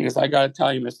 He goes, I got to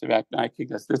tell you, Mr. Van Dyke, he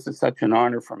goes, this is such an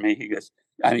honor for me. He goes,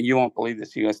 I mean, you won't believe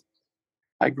this. He goes,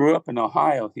 I grew up in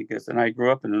Ohio, he goes, and I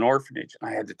grew up in an orphanage, and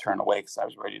I had to turn away because I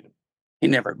was ready to. He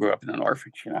never grew up in an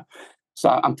orphanage, you know. So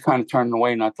I'm kind of turning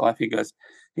away not to laugh. He goes,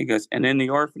 and in the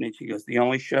orphanage, he goes, the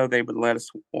only show they would let us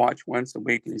watch once a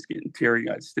week, and he's getting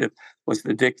teary-eyed stiff, was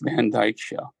the Dick Van Dyke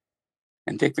Show.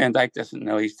 And Dick Van Dyke doesn't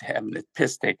know he's having the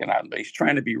piss taken out of him, but he's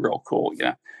trying to be real cool, you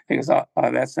know. He goes, oh,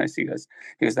 that's nice. He goes,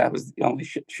 that was the only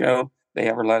show they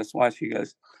ever let us watch. He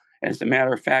goes, as a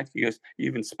matter of fact, he goes,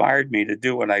 you've inspired me to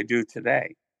do what I do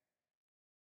today.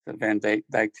 So Van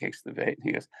Dyke takes the bait, and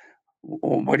he goes,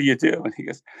 well, what do you do? And he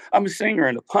goes, I'm a singer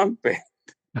in a punk band.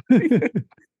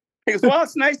 He goes, well,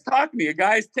 it's nice talking to you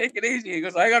guys. Take it easy. He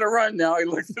goes, I got to run now. He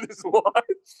looks at his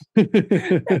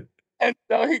watch. And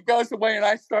so he goes away, and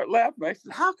I start laughing. I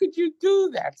said, how could you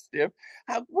do that, Stiv?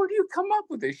 Where do you come up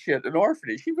with this shit? An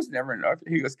orphanage. He was never in an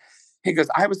orphanage. He goes,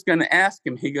 I was going to ask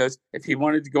him, he goes, if he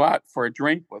wanted to go out for a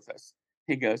drink with us.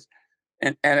 He goes,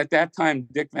 and at that time,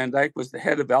 Dick Van Dyke was the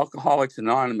head of Alcoholics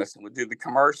Anonymous and would do the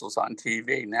commercials on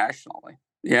TV nationally.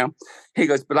 Yeah. He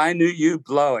goes, but I knew you'd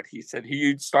blow it. He said,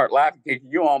 you'd start laughing.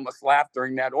 You almost laughed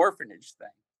during that orphanage thing.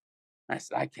 I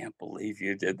said, I can't believe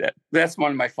you did that. That's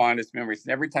one of my fondest memories.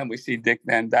 And every time we see Dick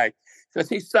Van Dyke, because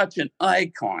he's such an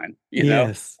icon, you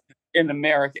know, in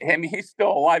America. I mean, he's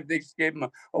still alive. They just gave him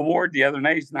an award the other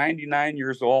night. He's 99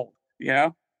 years old, you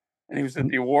know, and he was at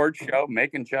the award show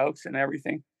making jokes and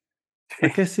everything. I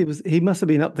guess he must have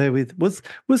been up there with, was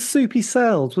Soupy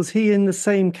Sales, was he in the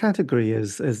same category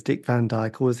as Dick Van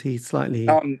Dyke, or was he slightly...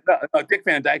 No, Dick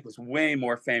Van Dyke was way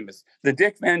more famous. The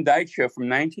Dick Van Dyke Show from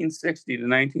 1960 to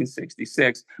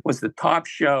 1966 was the top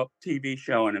TV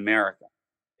show in America.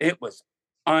 It was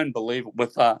unbelievable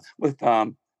with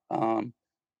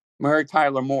Mary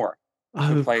Tyler Moore.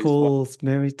 Oh, of course,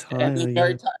 Mary Tyler.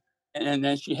 Yeah. And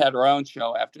then she had her own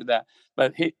show after that.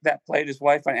 But that played his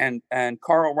wife, and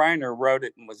Carl Reiner wrote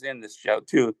it and was in this show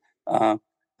too. Who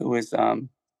was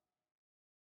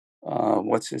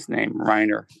what's his name?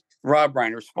 Rob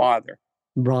Reiner's father.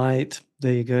 Right.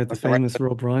 There you go. The famous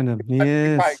Rob Reiner. He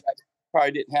Yes.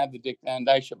 probably didn't have the Dick Van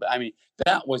Dyke Show, but I mean,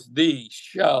 that was the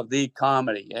show, the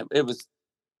comedy. It was,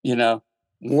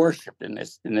 worshipped in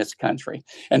this country.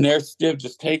 And there's Stiv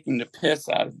just taking the piss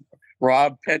out of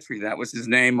Rob Petrie. That was his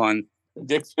name on the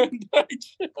Dick Van Dyke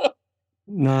Show.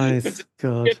 Nice.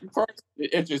 God.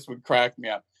 It just would crack me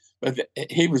up. But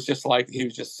he was just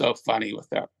so funny with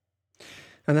that.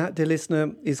 And that, dear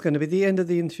listener, is going to be the end of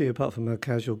the interview, apart from a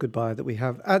casual goodbye that we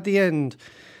have at the end,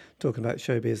 talking about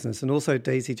show business and also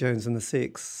Daisy Jones and the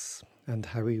Six and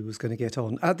how he was going to get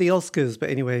on at the Oscars. But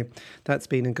anyway, that's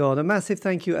been and gone. A massive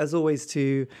thank you, as always,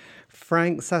 to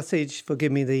Frank Secich for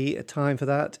giving me the time for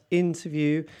that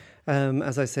interview.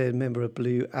 As I said, member of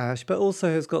Blue Ash, but also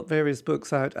has got various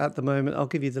books out at the moment. I'll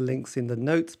give you the links in the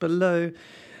notes below,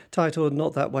 titled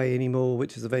Not That Way Anymore,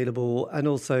 which is available, and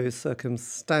also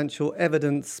Circumstantial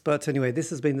Evidence. But anyway, this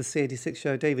has been the C86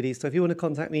 show, David Easter. If you want to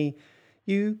contact me,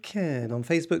 you can on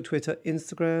Facebook, Twitter,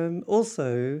 Instagram.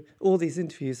 Also, all these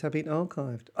interviews have been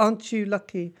archived. Aren't you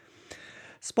lucky?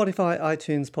 Spotify,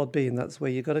 iTunes, Podbean, that's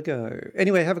where you got to go.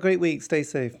 Anyway, have a great week. Stay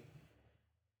safe.